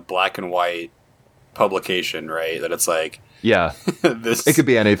like a black and white publication, right? That it's like, yeah, this it could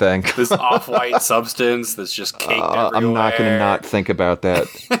be anything. This off-white substance that's just caked everywhere. I'm not going to not think about that.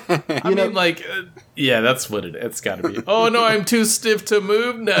 I mean, like, yeah, that's what it's got to be. Oh no, I'm too stiff to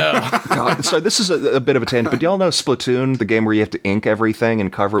move now. God, so this is a bit of a tangent, but do y'all know Splatoon, the game where you have to ink everything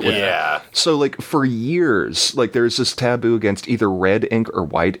and cover it with? Yeah. So like for years, like there's this taboo against either red ink or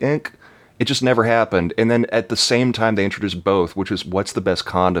white ink. It just never happened. And then at the same time, they introduced both, which was what's the best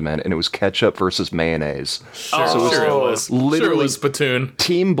condiment, and it was ketchup versus mayonnaise. Sure, so it was. Literally, it was Splatoon.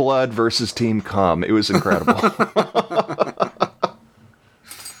 Team blood versus team cum. It was incredible.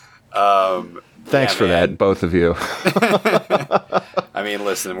 Thanks for that, both of you. I mean,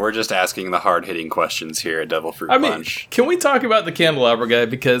 listen, we're just asking the hard-hitting questions here at Devil Fruit Punch. Can we talk about the candelabra guy?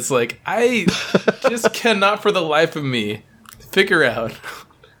 Because, like, I just cannot for the life of me figure out...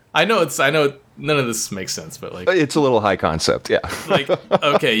 I know none of this makes sense, but like, It's a little high concept, yeah. like,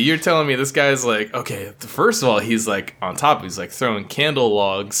 okay, you're telling me this guy's like, okay, first of all, he's like on top, he's like throwing candle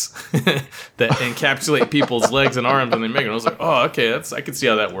logs that encapsulate people's legs and arms, and they make it. I was like, oh, okay, I can see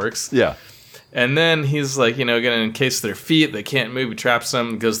how that works. Yeah. And then he's like, you know, gonna encase their feet, they can't move, he traps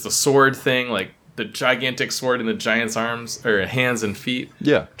them, goes the sword thing, like the gigantic sword in the giant's arms or hands and feet.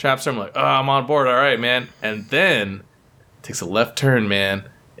 Yeah. Traps them, like, oh, I'm on board, all right, man. And then takes a left turn, man,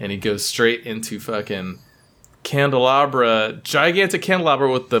 and he goes straight into fucking gigantic candelabra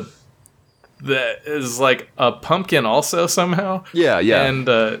with that is like a pumpkin also somehow. Yeah. And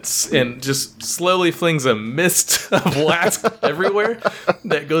just slowly flings a mist of wax everywhere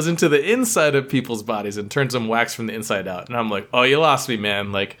that goes into the inside of people's bodies and turns them wax from the inside out. And I'm like, oh, you lost me,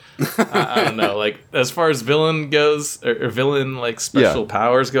 man. Like, I don't know. Like, as far as villain goes, or villain like special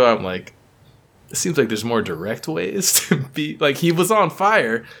powers go, I'm like, it seems like there's more direct ways to be. Like, he was on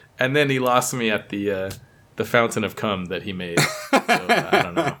fire, and then he lost me at the fountain of cum that he made. So, I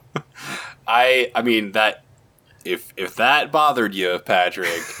don't know. I mean that if that bothered you,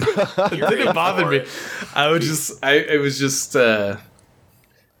 Patrick, It didn't bother me.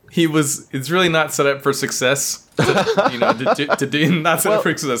 It's really not set up for success. To do not set up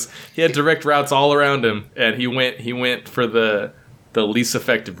for success. He had direct routes all around him, and he went for the least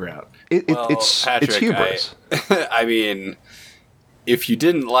effective route. It's hubris. I mean, if you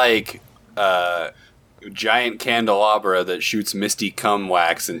didn't like giant candelabra that shoots misty cum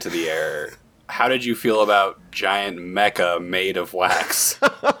wax into the air, how did you feel about giant mecha made of wax?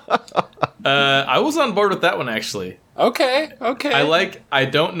 I was on board with that one, actually. Okay. I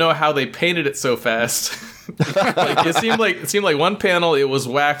don't know how they painted it so fast. Like, it seemed like one panel it was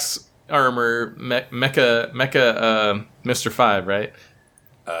wax armor mecha Mr. 5, right?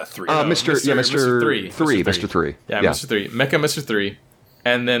 3. Mr. 3. Mr. 3. Yeah, Mr. 3. Mecha Mr. 3.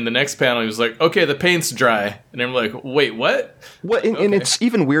 And then the next panel, he was like, okay, the paint's dry. And I'm like, wait, what? Well, and it's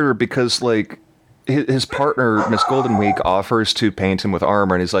even weirder because, like, his partner, Miss Golden Week, offers to paint him with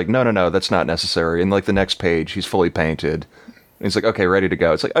armor, and he's like, no, that's not necessary. And, like, the next page, he's fully painted. And he's like, okay, ready to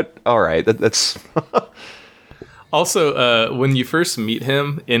go. It's like, all right, that's... Also, when you first meet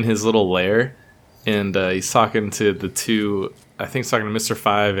him in his little lair, and he's talking to the two, I think he's talking to Mr.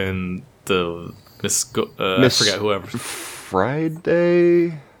 5 and the I forgot whoever.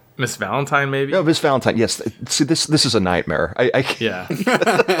 Friday? Miss Valentine, maybe? No, Miss Valentine, yes. See, this is a nightmare. Yeah.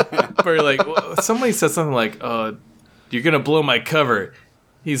 Where, like, somebody said something like, you're going to blow my cover.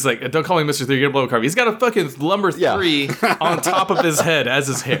 He's like, don't call me Mr. 3, you're going to blow my cover. He's got a fucking number 3 on top of his head as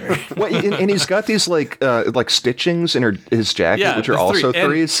his hair. Well, and he's got these, like stitchings in his jacket, which are also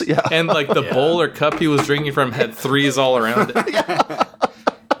 3s. Yeah. And, like, the bowl or cup he was drinking from had 3s all around it.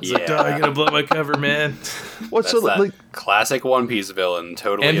 He's like, dog, you're going to blow my cover, man. What's so, like, classic One Piece villain,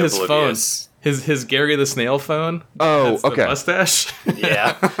 totally and his oblivious. Phone. His Gary the Snail phone. Oh, okay. The mustache.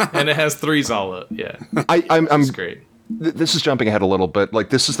 Yeah. And it has 3s all up. Yeah. I'm it's great. This is jumping ahead a little bit.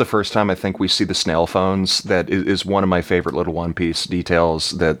 Like, this is the first time I think we see the snail phones. That is one of my favorite little One Piece details.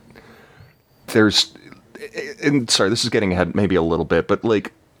 That there's, and sorry, this is getting ahead maybe a little bit, but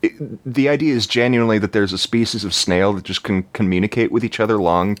like, the idea is genuinely that there's a species of snail that just can communicate with each other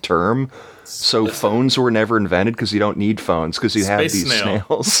long term. So phones were never invented because you don't need phones because you have these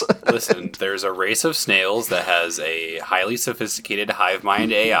snails. Listen, there's a race of snails that has a highly sophisticated hive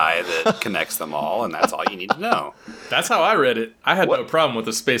mind AI that connects them all, and that's all you need to know. That's how I read it. I had no problem with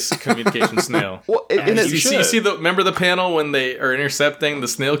the space communication snail. Well, you see remember the panel when they are intercepting the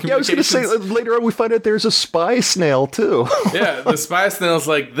snail communications? Yeah, I was going to say, later on we find out there's a spy snail, too. Yeah, the spy snail's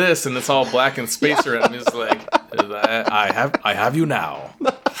like this, and it's all black and space around. He's like, I have you now.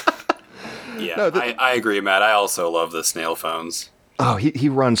 Yeah, no, I agree, Matt. I also love the snail phones. Oh, he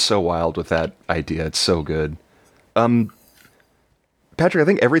runs so wild with that idea. It's so good. Patrick, I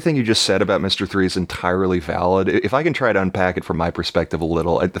think everything you just said about Mr. 3 is entirely valid. If I can try to unpack it from my perspective a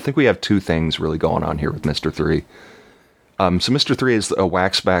little, I think we have two things really going on here with Mr. 3. So Mr. 3 is a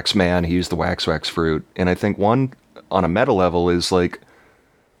wax man. He used the wax fruit. And I think one, on a meta level, is like,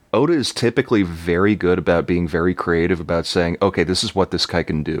 Oda is typically very good about being very creative about saying, okay, this is what this guy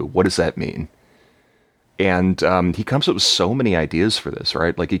can do. What does that mean? And he comes up with so many ideas for this,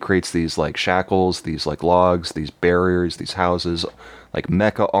 right? Like, he creates these, like, shackles, these, like, logs, these barriers, these houses, like,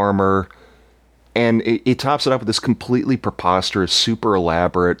 mecha armor. And he tops it up with this completely preposterous, super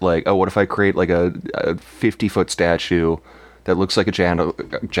elaborate, like, oh, what if I create, like, a 50-foot statue that looks like a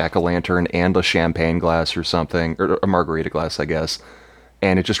jack-o'-lantern and a champagne glass or something, or a margarita glass, I guess.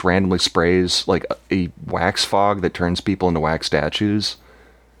 And it just randomly sprays, like, a wax fog that turns people into wax statues.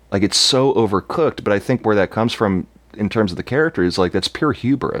 Like, it's so overcooked, but I think where that comes from in terms of the character is, like, that's pure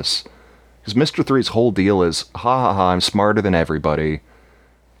hubris. Because Mr. Three's whole deal is, ha ha ha, I'm smarter than everybody.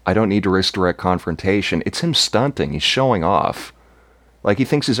 I don't need to risk direct confrontation. It's him stunting. He's showing off. Like, he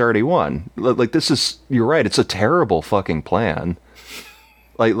thinks he's already won. Like, this is, you're right, it's a terrible fucking plan.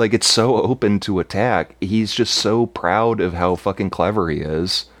 Like it's so open to attack. He's just so proud of how fucking clever he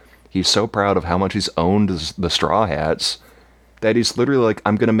is. He's so proud of how much he's owned the Straw Hats that he's literally like,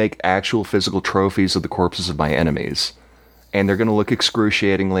 I'm going to make actual physical trophies of the corpses of my enemies. And they're going to look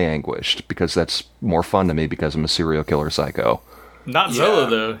excruciatingly anguished, because that's more fun to me because I'm a serial killer psycho. Not Zolo,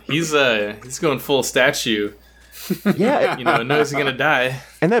 though. He's going full statue. Yeah. Knows he's going to die.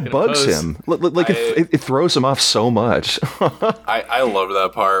 And that bugs him. Like, it throws him off so much. I loved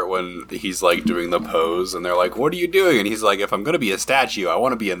that part when he's, like, doing the pose, and they're like, what are you doing? And he's like, if I'm going to be a statue, I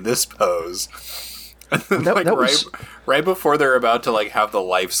want to be in this pose. And then, right before they're about to, like, have the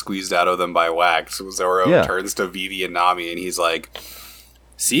life squeezed out of them by Wax, Zoro turns to Vivi and Nami, and he's like,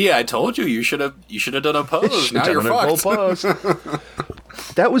 see, I told you, you should have done a pose. Now you're fucked.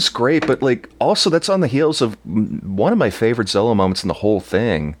 That was great, but like also that's on the heels of one of my favorite Zolo moments in the whole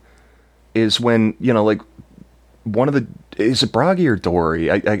thing is when, like one of the, is it Bragi or Dory?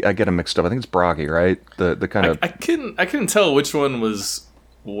 I get them mixed up. I think it's Bragi, right? The kind of I couldn't tell which one was.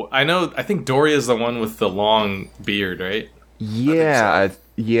 I think Dory is the one with the long beard, right? Yeah,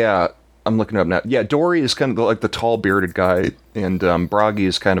 yeah. I'm looking it up now. Yeah, Dory is kind of like the tall bearded guy, and Bragi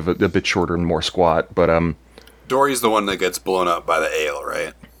is kind of a bit shorter and more squat. But Dory's the one that gets blown up by the ale,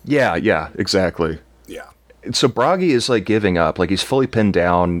 right? Yeah, exactly. Yeah. So Bragi is like giving up. Like he's fully pinned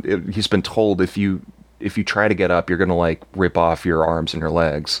down. He's been told if you try to get up, you're gonna like rip off your arms and your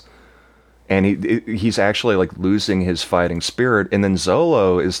legs. And he's actually like losing his fighting spirit. And then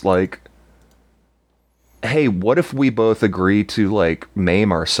Zolo is like, hey, what if we both agree to like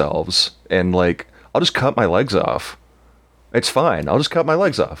maim ourselves and like I'll just cut my legs off. It's fine. I'll just cut my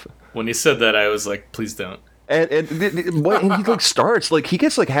legs off. When he said that, I was like, please don't. And he like starts like he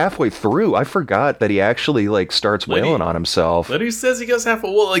gets like halfway through. I forgot that he actually like starts wailing on himself. But he says he goes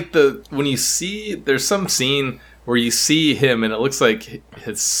halfway. Well, like when you see, there's some scene where you see him and it looks like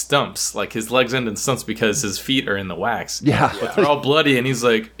his stumps, like his legs end in stumps because his feet are in the wax. Yeah, but they're all bloody, and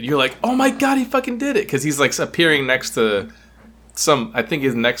you're like, oh my god, he fucking did it, because he's like appearing next to I think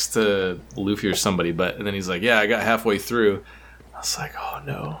he's next to Luffy or somebody, and then he's like, yeah, I got halfway through. I was like, oh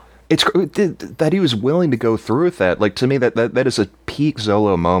no. It's that he was willing to go through with that. Like, to me, that is a peak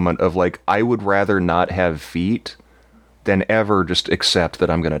Zolo moment of like, I would rather not have feet than ever just accept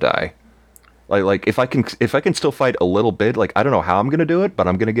that I'm gonna die. Like if I can still fight a little bit, like I don't know how I'm gonna do it, but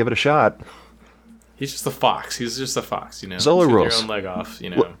I'm gonna give it a shot. He's just a fox. Zolo rules. Your own leg off,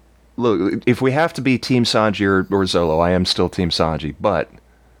 Look, if we have to be Team Sanji or Zolo, I am still Team Sanji, but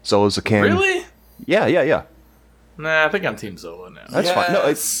Zolo's a king. Really? Yeah. Nah, I think I'm Team Zolo now. That's fine. No,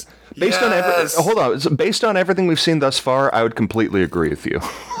 it's based on hold on. It's based on everything we've seen thus far, I would completely agree with you.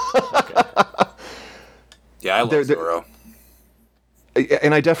 Okay. Yeah, I love Zoro.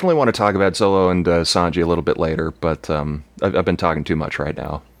 And I definitely want to talk about Zolo and Sanji a little bit later, but I've been talking too much right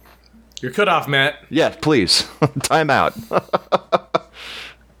now. You're cut off, Matt. Yeah, please. Time out.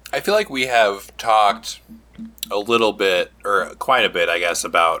 I feel like we have talked a little bit, or quite a bit, I guess,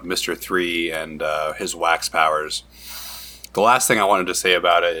 about Mr. 3 and his wax powers. The last thing I wanted to say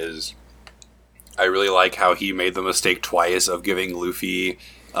about it is I really like how he made the mistake twice of giving Luffy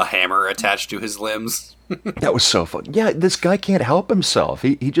a hammer attached to his limbs. That was so fun. Yeah, this guy can't help himself.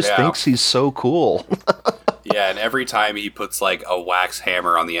 He just thinks he's so cool. Yeah, and every time he puts like a wax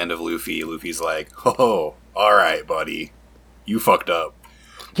hammer on the end of Luffy, Luffy's like, oh, alright, buddy. You fucked up.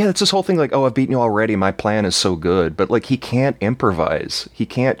 Yeah, it's this whole thing like, oh, I've beaten you already, my plan is so good. But like, he can't improvise. He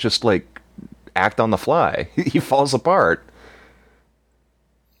can't just like act on the fly. He falls apart.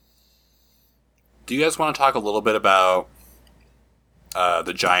 Do you guys want to talk a little bit about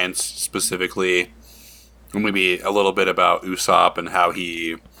the Giants specifically? And maybe a little bit about Usopp and how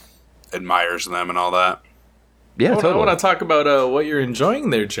he admires them and all that? Yeah, totally. I want to talk about what you're enjoying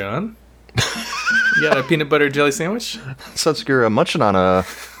there, John. You got a peanut butter jelly sandwich? Sounds like you're munching on a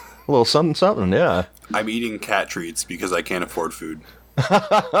little something, yeah. I'm eating cat treats because I can't afford food.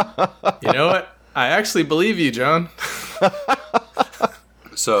 You know what? I actually believe you, John.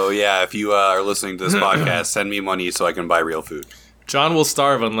 So, yeah, if you are listening to this podcast, send me money so I can buy real food. John will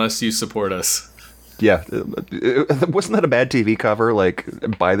starve unless you support us. Yeah. Wasn't that a bad TV cover?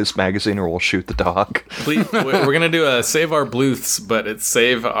 Like, buy this magazine or we'll shoot the dog. Please, we're going to do a Save Our Bluths, but it's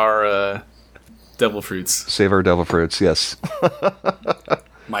Save Our Devil Fruits. Save Our Devil Fruits, yes.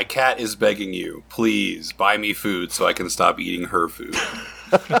 My cat is begging you, please buy me food so I can stop eating her food.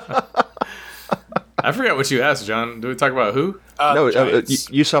 I forgot what you asked, John. Do we talk about who? No, Giants.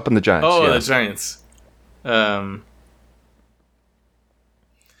 Usopp and the Giants. Oh, yeah. the Giants. How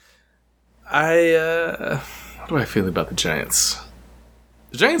do I feel about the Giants?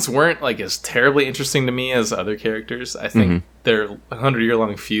 The Giants weren't like as terribly interesting to me as other characters. I think their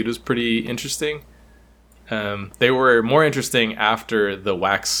 100-year-long feud was pretty interesting. They were more interesting after the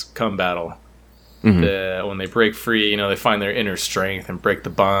Wax Cum battle. When they break free, they find their inner strength and break the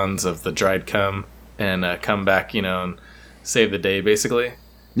bonds of the dried cum and come back, and save the day, basically.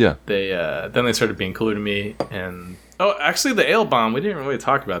 Yeah. Then they started being cooler to me. And actually, the ale bomb, we didn't really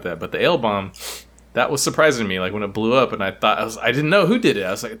talk about that, but the ale bomb, that was surprising to me. Like when it blew up, and I didn't know who did it.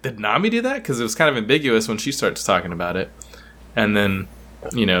 I was like, did Nami do that? Because it was kind of ambiguous when she starts talking about it, and then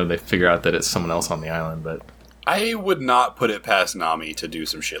they figure out that it's someone else on the island. But I would not put it past Nami to do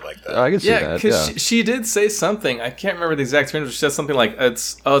some shit like that. I can see that. because Yeah. she did say something. I can't remember the exact terms. She said something like,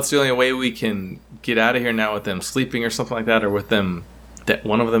 "It's the only way we can get out of here now with them sleeping or something like that, or with them that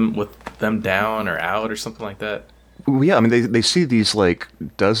one of them with them down or out or something like that." Well, yeah, I mean, they see these like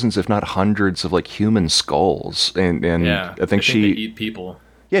dozens, if not hundreds, of like human skulls, and Yeah, I think they eat people.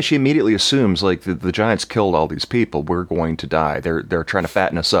 Yeah, she immediately assumes like the Giants killed all these people. We're going to die. They're trying to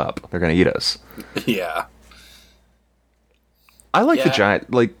fatten us up. They're going to eat us. Yeah. I like the Yeah.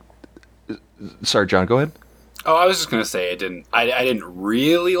 Giant. Like, sorry, John, go ahead. Oh, I was just gonna say I didn't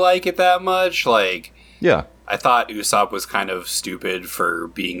really like it that much. Like, Yeah, I thought Usopp was kind of stupid for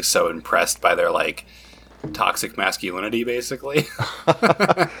being so impressed by their like toxic masculinity, basically.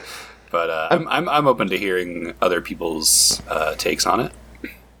 But I'm open to hearing other people's takes on it.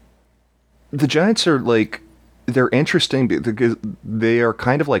 the Giants are like they're interesting because they are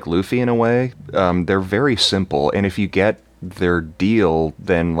kind of like Luffy in a way. They're very simple, and if you get their deal,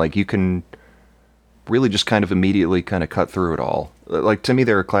 then like you can really just kind of immediately kind of cut through it all. Like to me,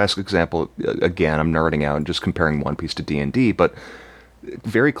 they're a classic example. Again, I'm nerding out and just comparing One Piece to D&D, but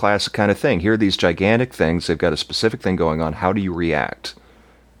very classic kind of thing. Here are these gigantic things. They've got a specific thing going on. How do you react?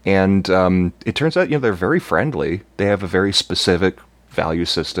 And it turns out, they're very friendly. They have a very specific value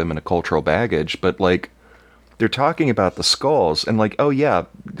system and a cultural baggage, but like they're talking about the skulls and like, oh yeah,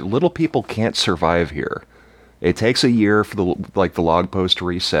 little people can't survive here. It takes a year for the log post to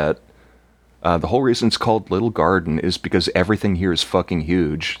reset. The whole reason it's called Little Garden is because everything here is fucking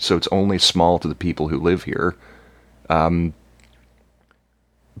huge, so it's only small to the people who live here. But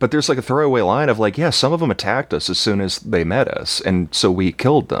there's like a throwaway line of like, yeah, some of them attacked us as soon as they met us, and so we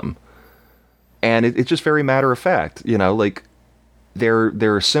killed them. And it's just very matter of fact, like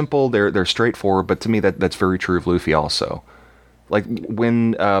they're simple, they're straightforward. But to me, that's very true of Luffy also. Like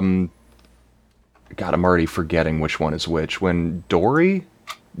when God, I'm already forgetting which one is which. When Dory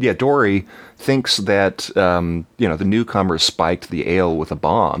thinks that the newcomer spiked the ale with a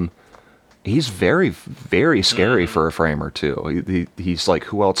bomb. He's very, very scary for a frame or two. He's like,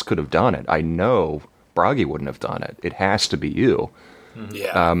 who else could have done it? I know Bragi wouldn't have done it. It has to be you.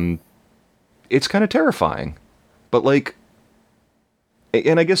 Yeah. It's kind of terrifying. But like,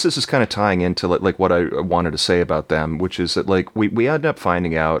 and I guess this is kind of tying into like what I wanted to say about them, which is that like we end up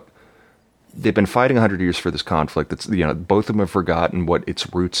finding out they've been fighting 100 years for this conflict. It's both of them have forgotten what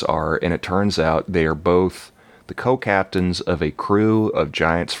its roots are, and it turns out they are both the co-captains of a crew of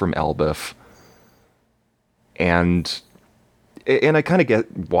giants from Elbaf. And I kind of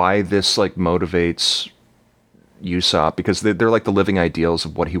get why this like motivates Usopp, because they're like the living ideals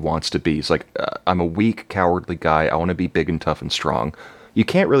of what he wants to be. He's like, I'm a weak, cowardly guy. I want to be big and tough and strong. You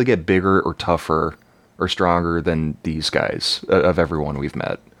can't really get bigger or tougher or stronger than these guys of everyone we've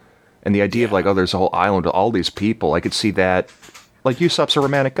met. And the idea of like, oh, there's a whole island of all these people. I could see that. Like, Usopp's a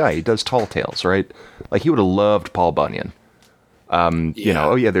romantic guy. He does tall tales, right? Like, he would have loved Paul Bunyan.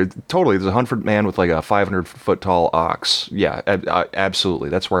 Oh yeah, there's a 100 man with like a 500-foot tall ox. Yeah, absolutely.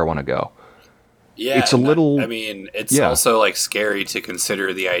 That's where I want to go. Yeah, it's a little. I mean, it's also like scary to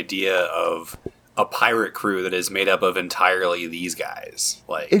consider the idea of a pirate crew that is made up of entirely these guys.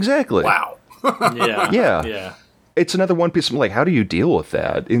 Like, exactly. Wow. Yeah. It's another One Piece. Like, how do you deal with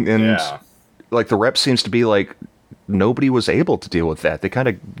that? And like the rep seems to be like nobody was able to deal with that. They kind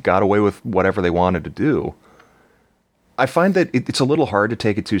of got away with whatever they wanted to do. I find that it's a little hard to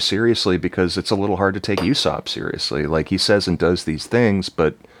take it too seriously because it's a little hard to take Usopp seriously. Like, he says and does these things,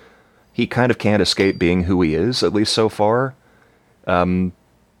 but he kind of can't escape being who he is, at least so far. But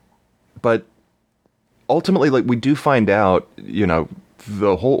ultimately, like, we do find out,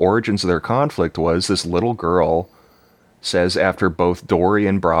 the whole origins of their conflict was this little girl says after both Dory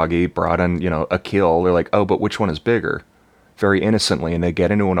and Bragi brought in, a kill, they're like, oh, but which one is bigger? Very innocently, and they get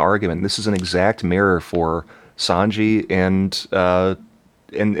into an argument. This is an exact mirror for Sanji and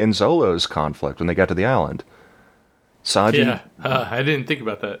in Zolo's conflict when they got to the island. Sanji, Yeah, I didn't think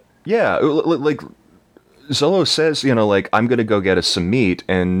about that. yeah, like Zolo says, like, I'm gonna go get us some meat,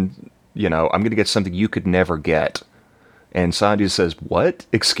 and I'm gonna get something you could never get. And Sanji says, "What?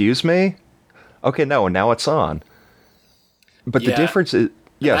 Excuse me? Okay, no, now it's on." But the difference is,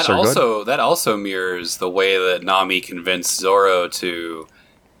 yeah, that also mirrors the way that Nami convinced Zoro to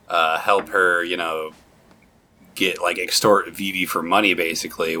help her, get like extort Vivi for money,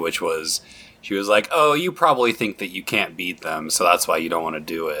 basically, which was she was like, "Oh, you probably think that you can't beat them, so that's why you don't want to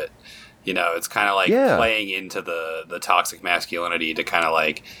do it." It's kind of like playing into the toxic masculinity to kind of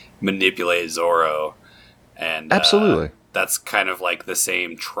like manipulate Zoro, and absolutely, that's kind of like the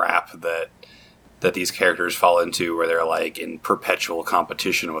same trap that these characters fall into, where they're like in perpetual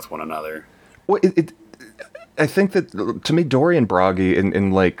competition with one another. Well, I think that, to me, Dory and Bragi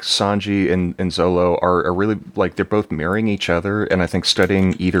and like Sanji and Zolo are really, like, they're both mirroring each other, and I think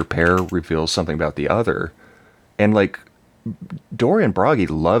studying either pair reveals something about the other. And like, Dory and Bragi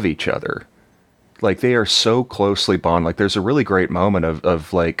love each other. Like, they are so closely bonded. Like, there's a really great moment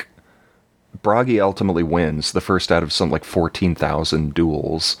of like, Bragi ultimately wins the first out of some like 14,000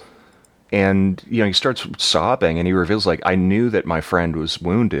 duels. And, he starts sobbing, and he reveals, like, I knew that my friend was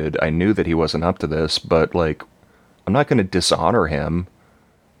wounded. I knew that he wasn't up to this, but, like, I'm not going to dishonor him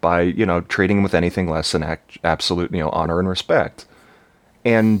by, treating him with anything less than absolute, honor and respect.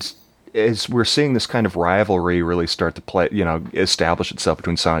 And as we're seeing this kind of rivalry really start to play, establish itself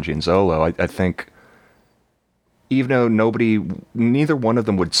between Sanji and Zolo, I think, even though neither one of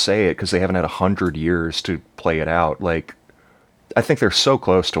them would say it because they haven't had 100 years to play it out, like, I think they're so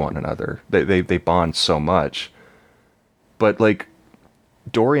close to one another. They bond so much. But, like,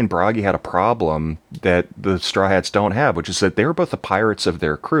 Dory and Bragi had a problem that the Straw Hats don't have, which is that they were both the pirates of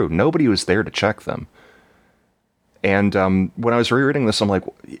their crew. Nobody was there to check them. And when I was rereading this, I'm like,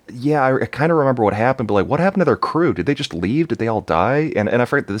 yeah, I kind of remember what happened, but, like, what happened to their crew? Did they just leave? Did they all die? And I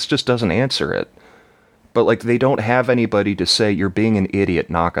forget that this just doesn't answer it. But, like, they don't have anybody to say, you're being an idiot,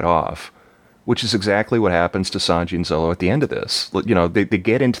 knock it off. Which is exactly what happens to Sanji and Zolo at the end of this. They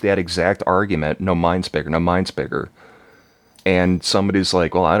get into that exact argument, no, mine's bigger, no, mine's bigger. And somebody's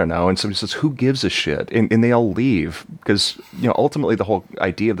like, well, I don't know. And somebody says, who gives a shit? And they all leave. Because, ultimately the whole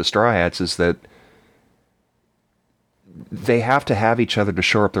idea of the Straw Hats is that they have to have each other to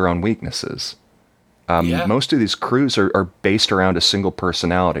shore up their own weaknesses. Most of these crews are based around a single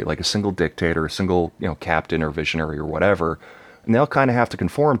personality, like a single dictator, a single, captain or visionary or whatever. And they'll kind of have to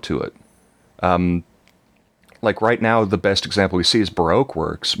conform to it. Like right now, the best example we see is Baroque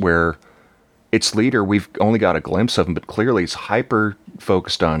Works, where its leader, we've only got a glimpse of him, but clearly he's hyper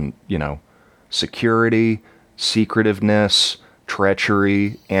focused on, security, secretiveness,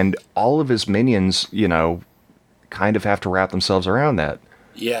 treachery, and all of his minions, kind of have to wrap themselves around that.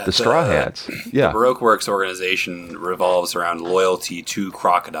 Yeah. The Straw Hats. Yeah. The Baroque Works organization revolves around loyalty to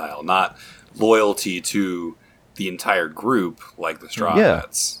Crocodile, not loyalty to the entire group like the Straw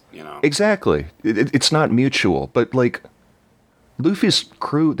Hats. Exactly. It's not mutual, but like Luffy's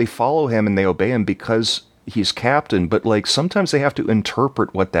crew, they follow him and they obey him because he's captain, but like sometimes they have to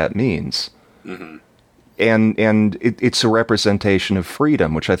interpret what that means. Mm-hmm. And it's a representation of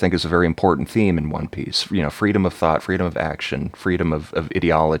freedom, which I think is a very important theme in One Piece. Freedom of thought, freedom of action, freedom of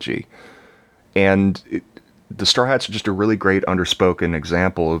ideology. And the Straw Hats are just a really great underspoken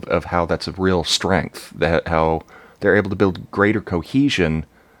example of how that's a real strength, that how they're able to build greater cohesion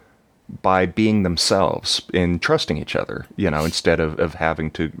by being themselves and trusting each other, instead of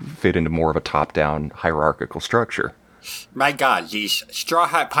having to fit into more of a top-down hierarchical structure. My God, these Straw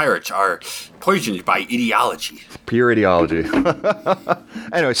Hat pirates are poisoned by ideology. Pure ideology.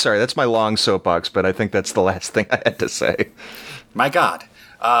 Anyway, sorry, that's my long soapbox, but I think that's the last thing I had to say. My God.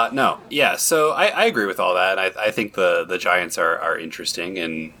 No, yeah, so I agree with all that. I think the Giants are interesting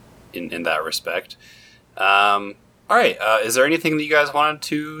in that respect. All right, is there anything that you guys wanted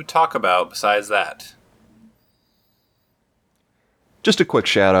to talk about besides that? Just a quick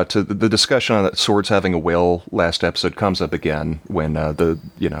shout out to the discussion on that swords having a will last episode comes up again when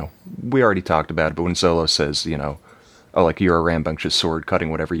we already talked about it, but when Zolo says, oh, like, you're a rambunctious sword cutting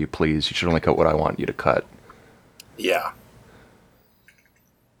whatever you please, you should only cut what I want you to cut. Yeah.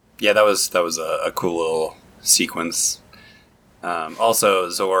 Yeah, that was a cool little sequence. Also,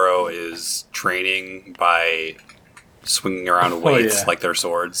 Zoro is training by swinging around weights like they're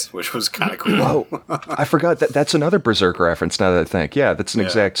swords, which was kind of cool. Oh, I forgot that's another Berserk reference now that I think. Yeah, that's an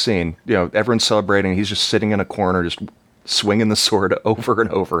exact scene. Everyone's celebrating. He's just sitting in a corner, just swinging the sword over and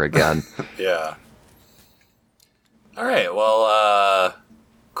over again. Yeah. All right. Well,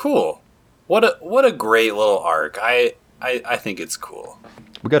 cool. What a great little arc. I think it's cool.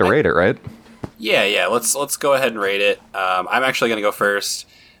 We got to rate it, right? Yeah. Let's go ahead and rate it. I'm actually going to go first.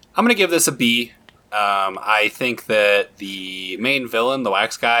 I'm going to give this a B. I think that the main villain, the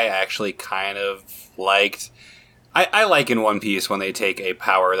wax guy, I actually kind of liked. I like in One Piece when they take a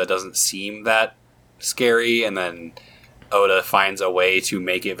power that doesn't seem that scary, and then Oda finds a way to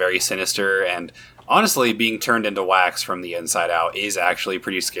make it very sinister. And honestly, being turned into wax from the inside out is actually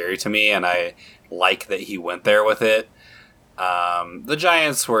pretty scary to me, and I like that he went there with it. The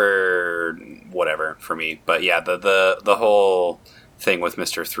Giants were whatever for me, but yeah, the whole thing with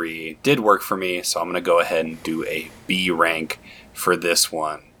Mr. 3 did work for me, so I'm going to go ahead and do a B rank for this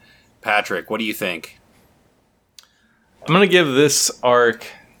one. Patrick, what do you think? I'm going to give this arc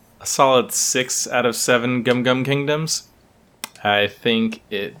a solid 6 out of 7 Gum Gum Kingdoms. I think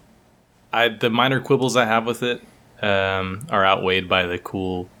the minor quibbles I have with it are outweighed by the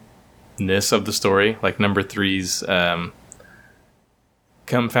coolness of the story. Like number 3's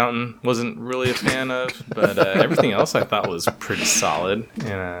Cum Fountain wasn't really a fan of, but everything else I thought was pretty solid.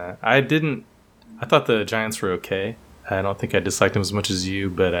 And I thought the Giants were okay. I don't think I disliked them as much as you,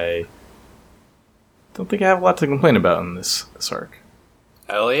 but I don't think I have a lot to complain about in this arc.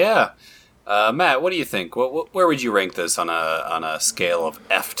 Hell yeah. Matt, what do you think? Where would you rank this on a scale of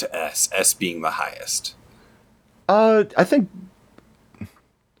F to S, S being the highest? I think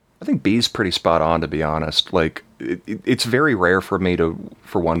B's pretty spot on, to be honest. Like, it's very rare for me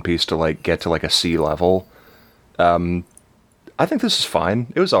for One Piece to like get to like a C level. I think this is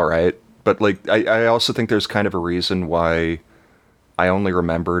fine. It was all right, but like I also think there's kind of a reason why I only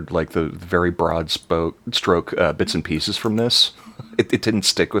remembered like the very broad stroke bits and pieces from this. It didn't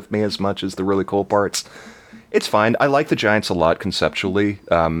stick with me as much as the really cool parts. It's fine. I like the Giants a lot conceptually.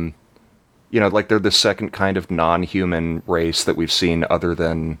 Like they're the second kind of non-human race that we've seen other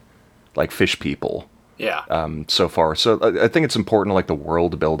than like fish people. Yeah. So far. So I think it's important, like the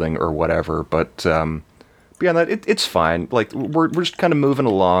world building or whatever. But beyond that, it's fine. Like we're just kind of moving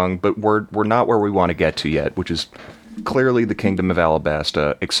along, but we're not where we want to get to yet, which is clearly the Kingdom of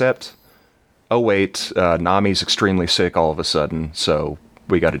Alabasta. Except, oh wait, Nami's extremely sick all of a sudden, so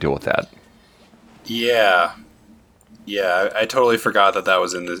we got to deal with that. Yeah. Yeah, I totally forgot that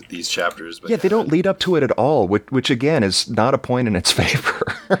was in these chapters. But yeah, they don't lead up to it at all, which again is not a point in its favor.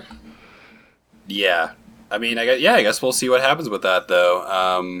 Yeah. I mean, I guess we'll see what happens with that,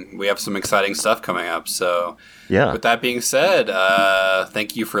 though. We have some exciting stuff coming up, so... Yeah. With that being said,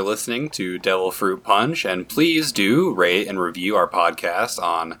 thank you for listening to Devil Fruit Punch, and please do rate and review our podcast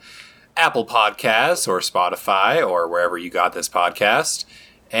on Apple Podcasts or Spotify or wherever you got this podcast.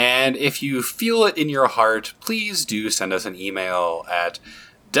 And if you feel it in your heart, please do send us an email at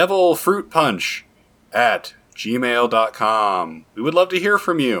devilfruitpunch@gmail.com. We would love to hear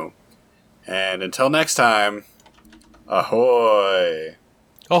from you. And until next time, ahoy!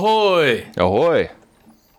 Ahoy! Ahoy!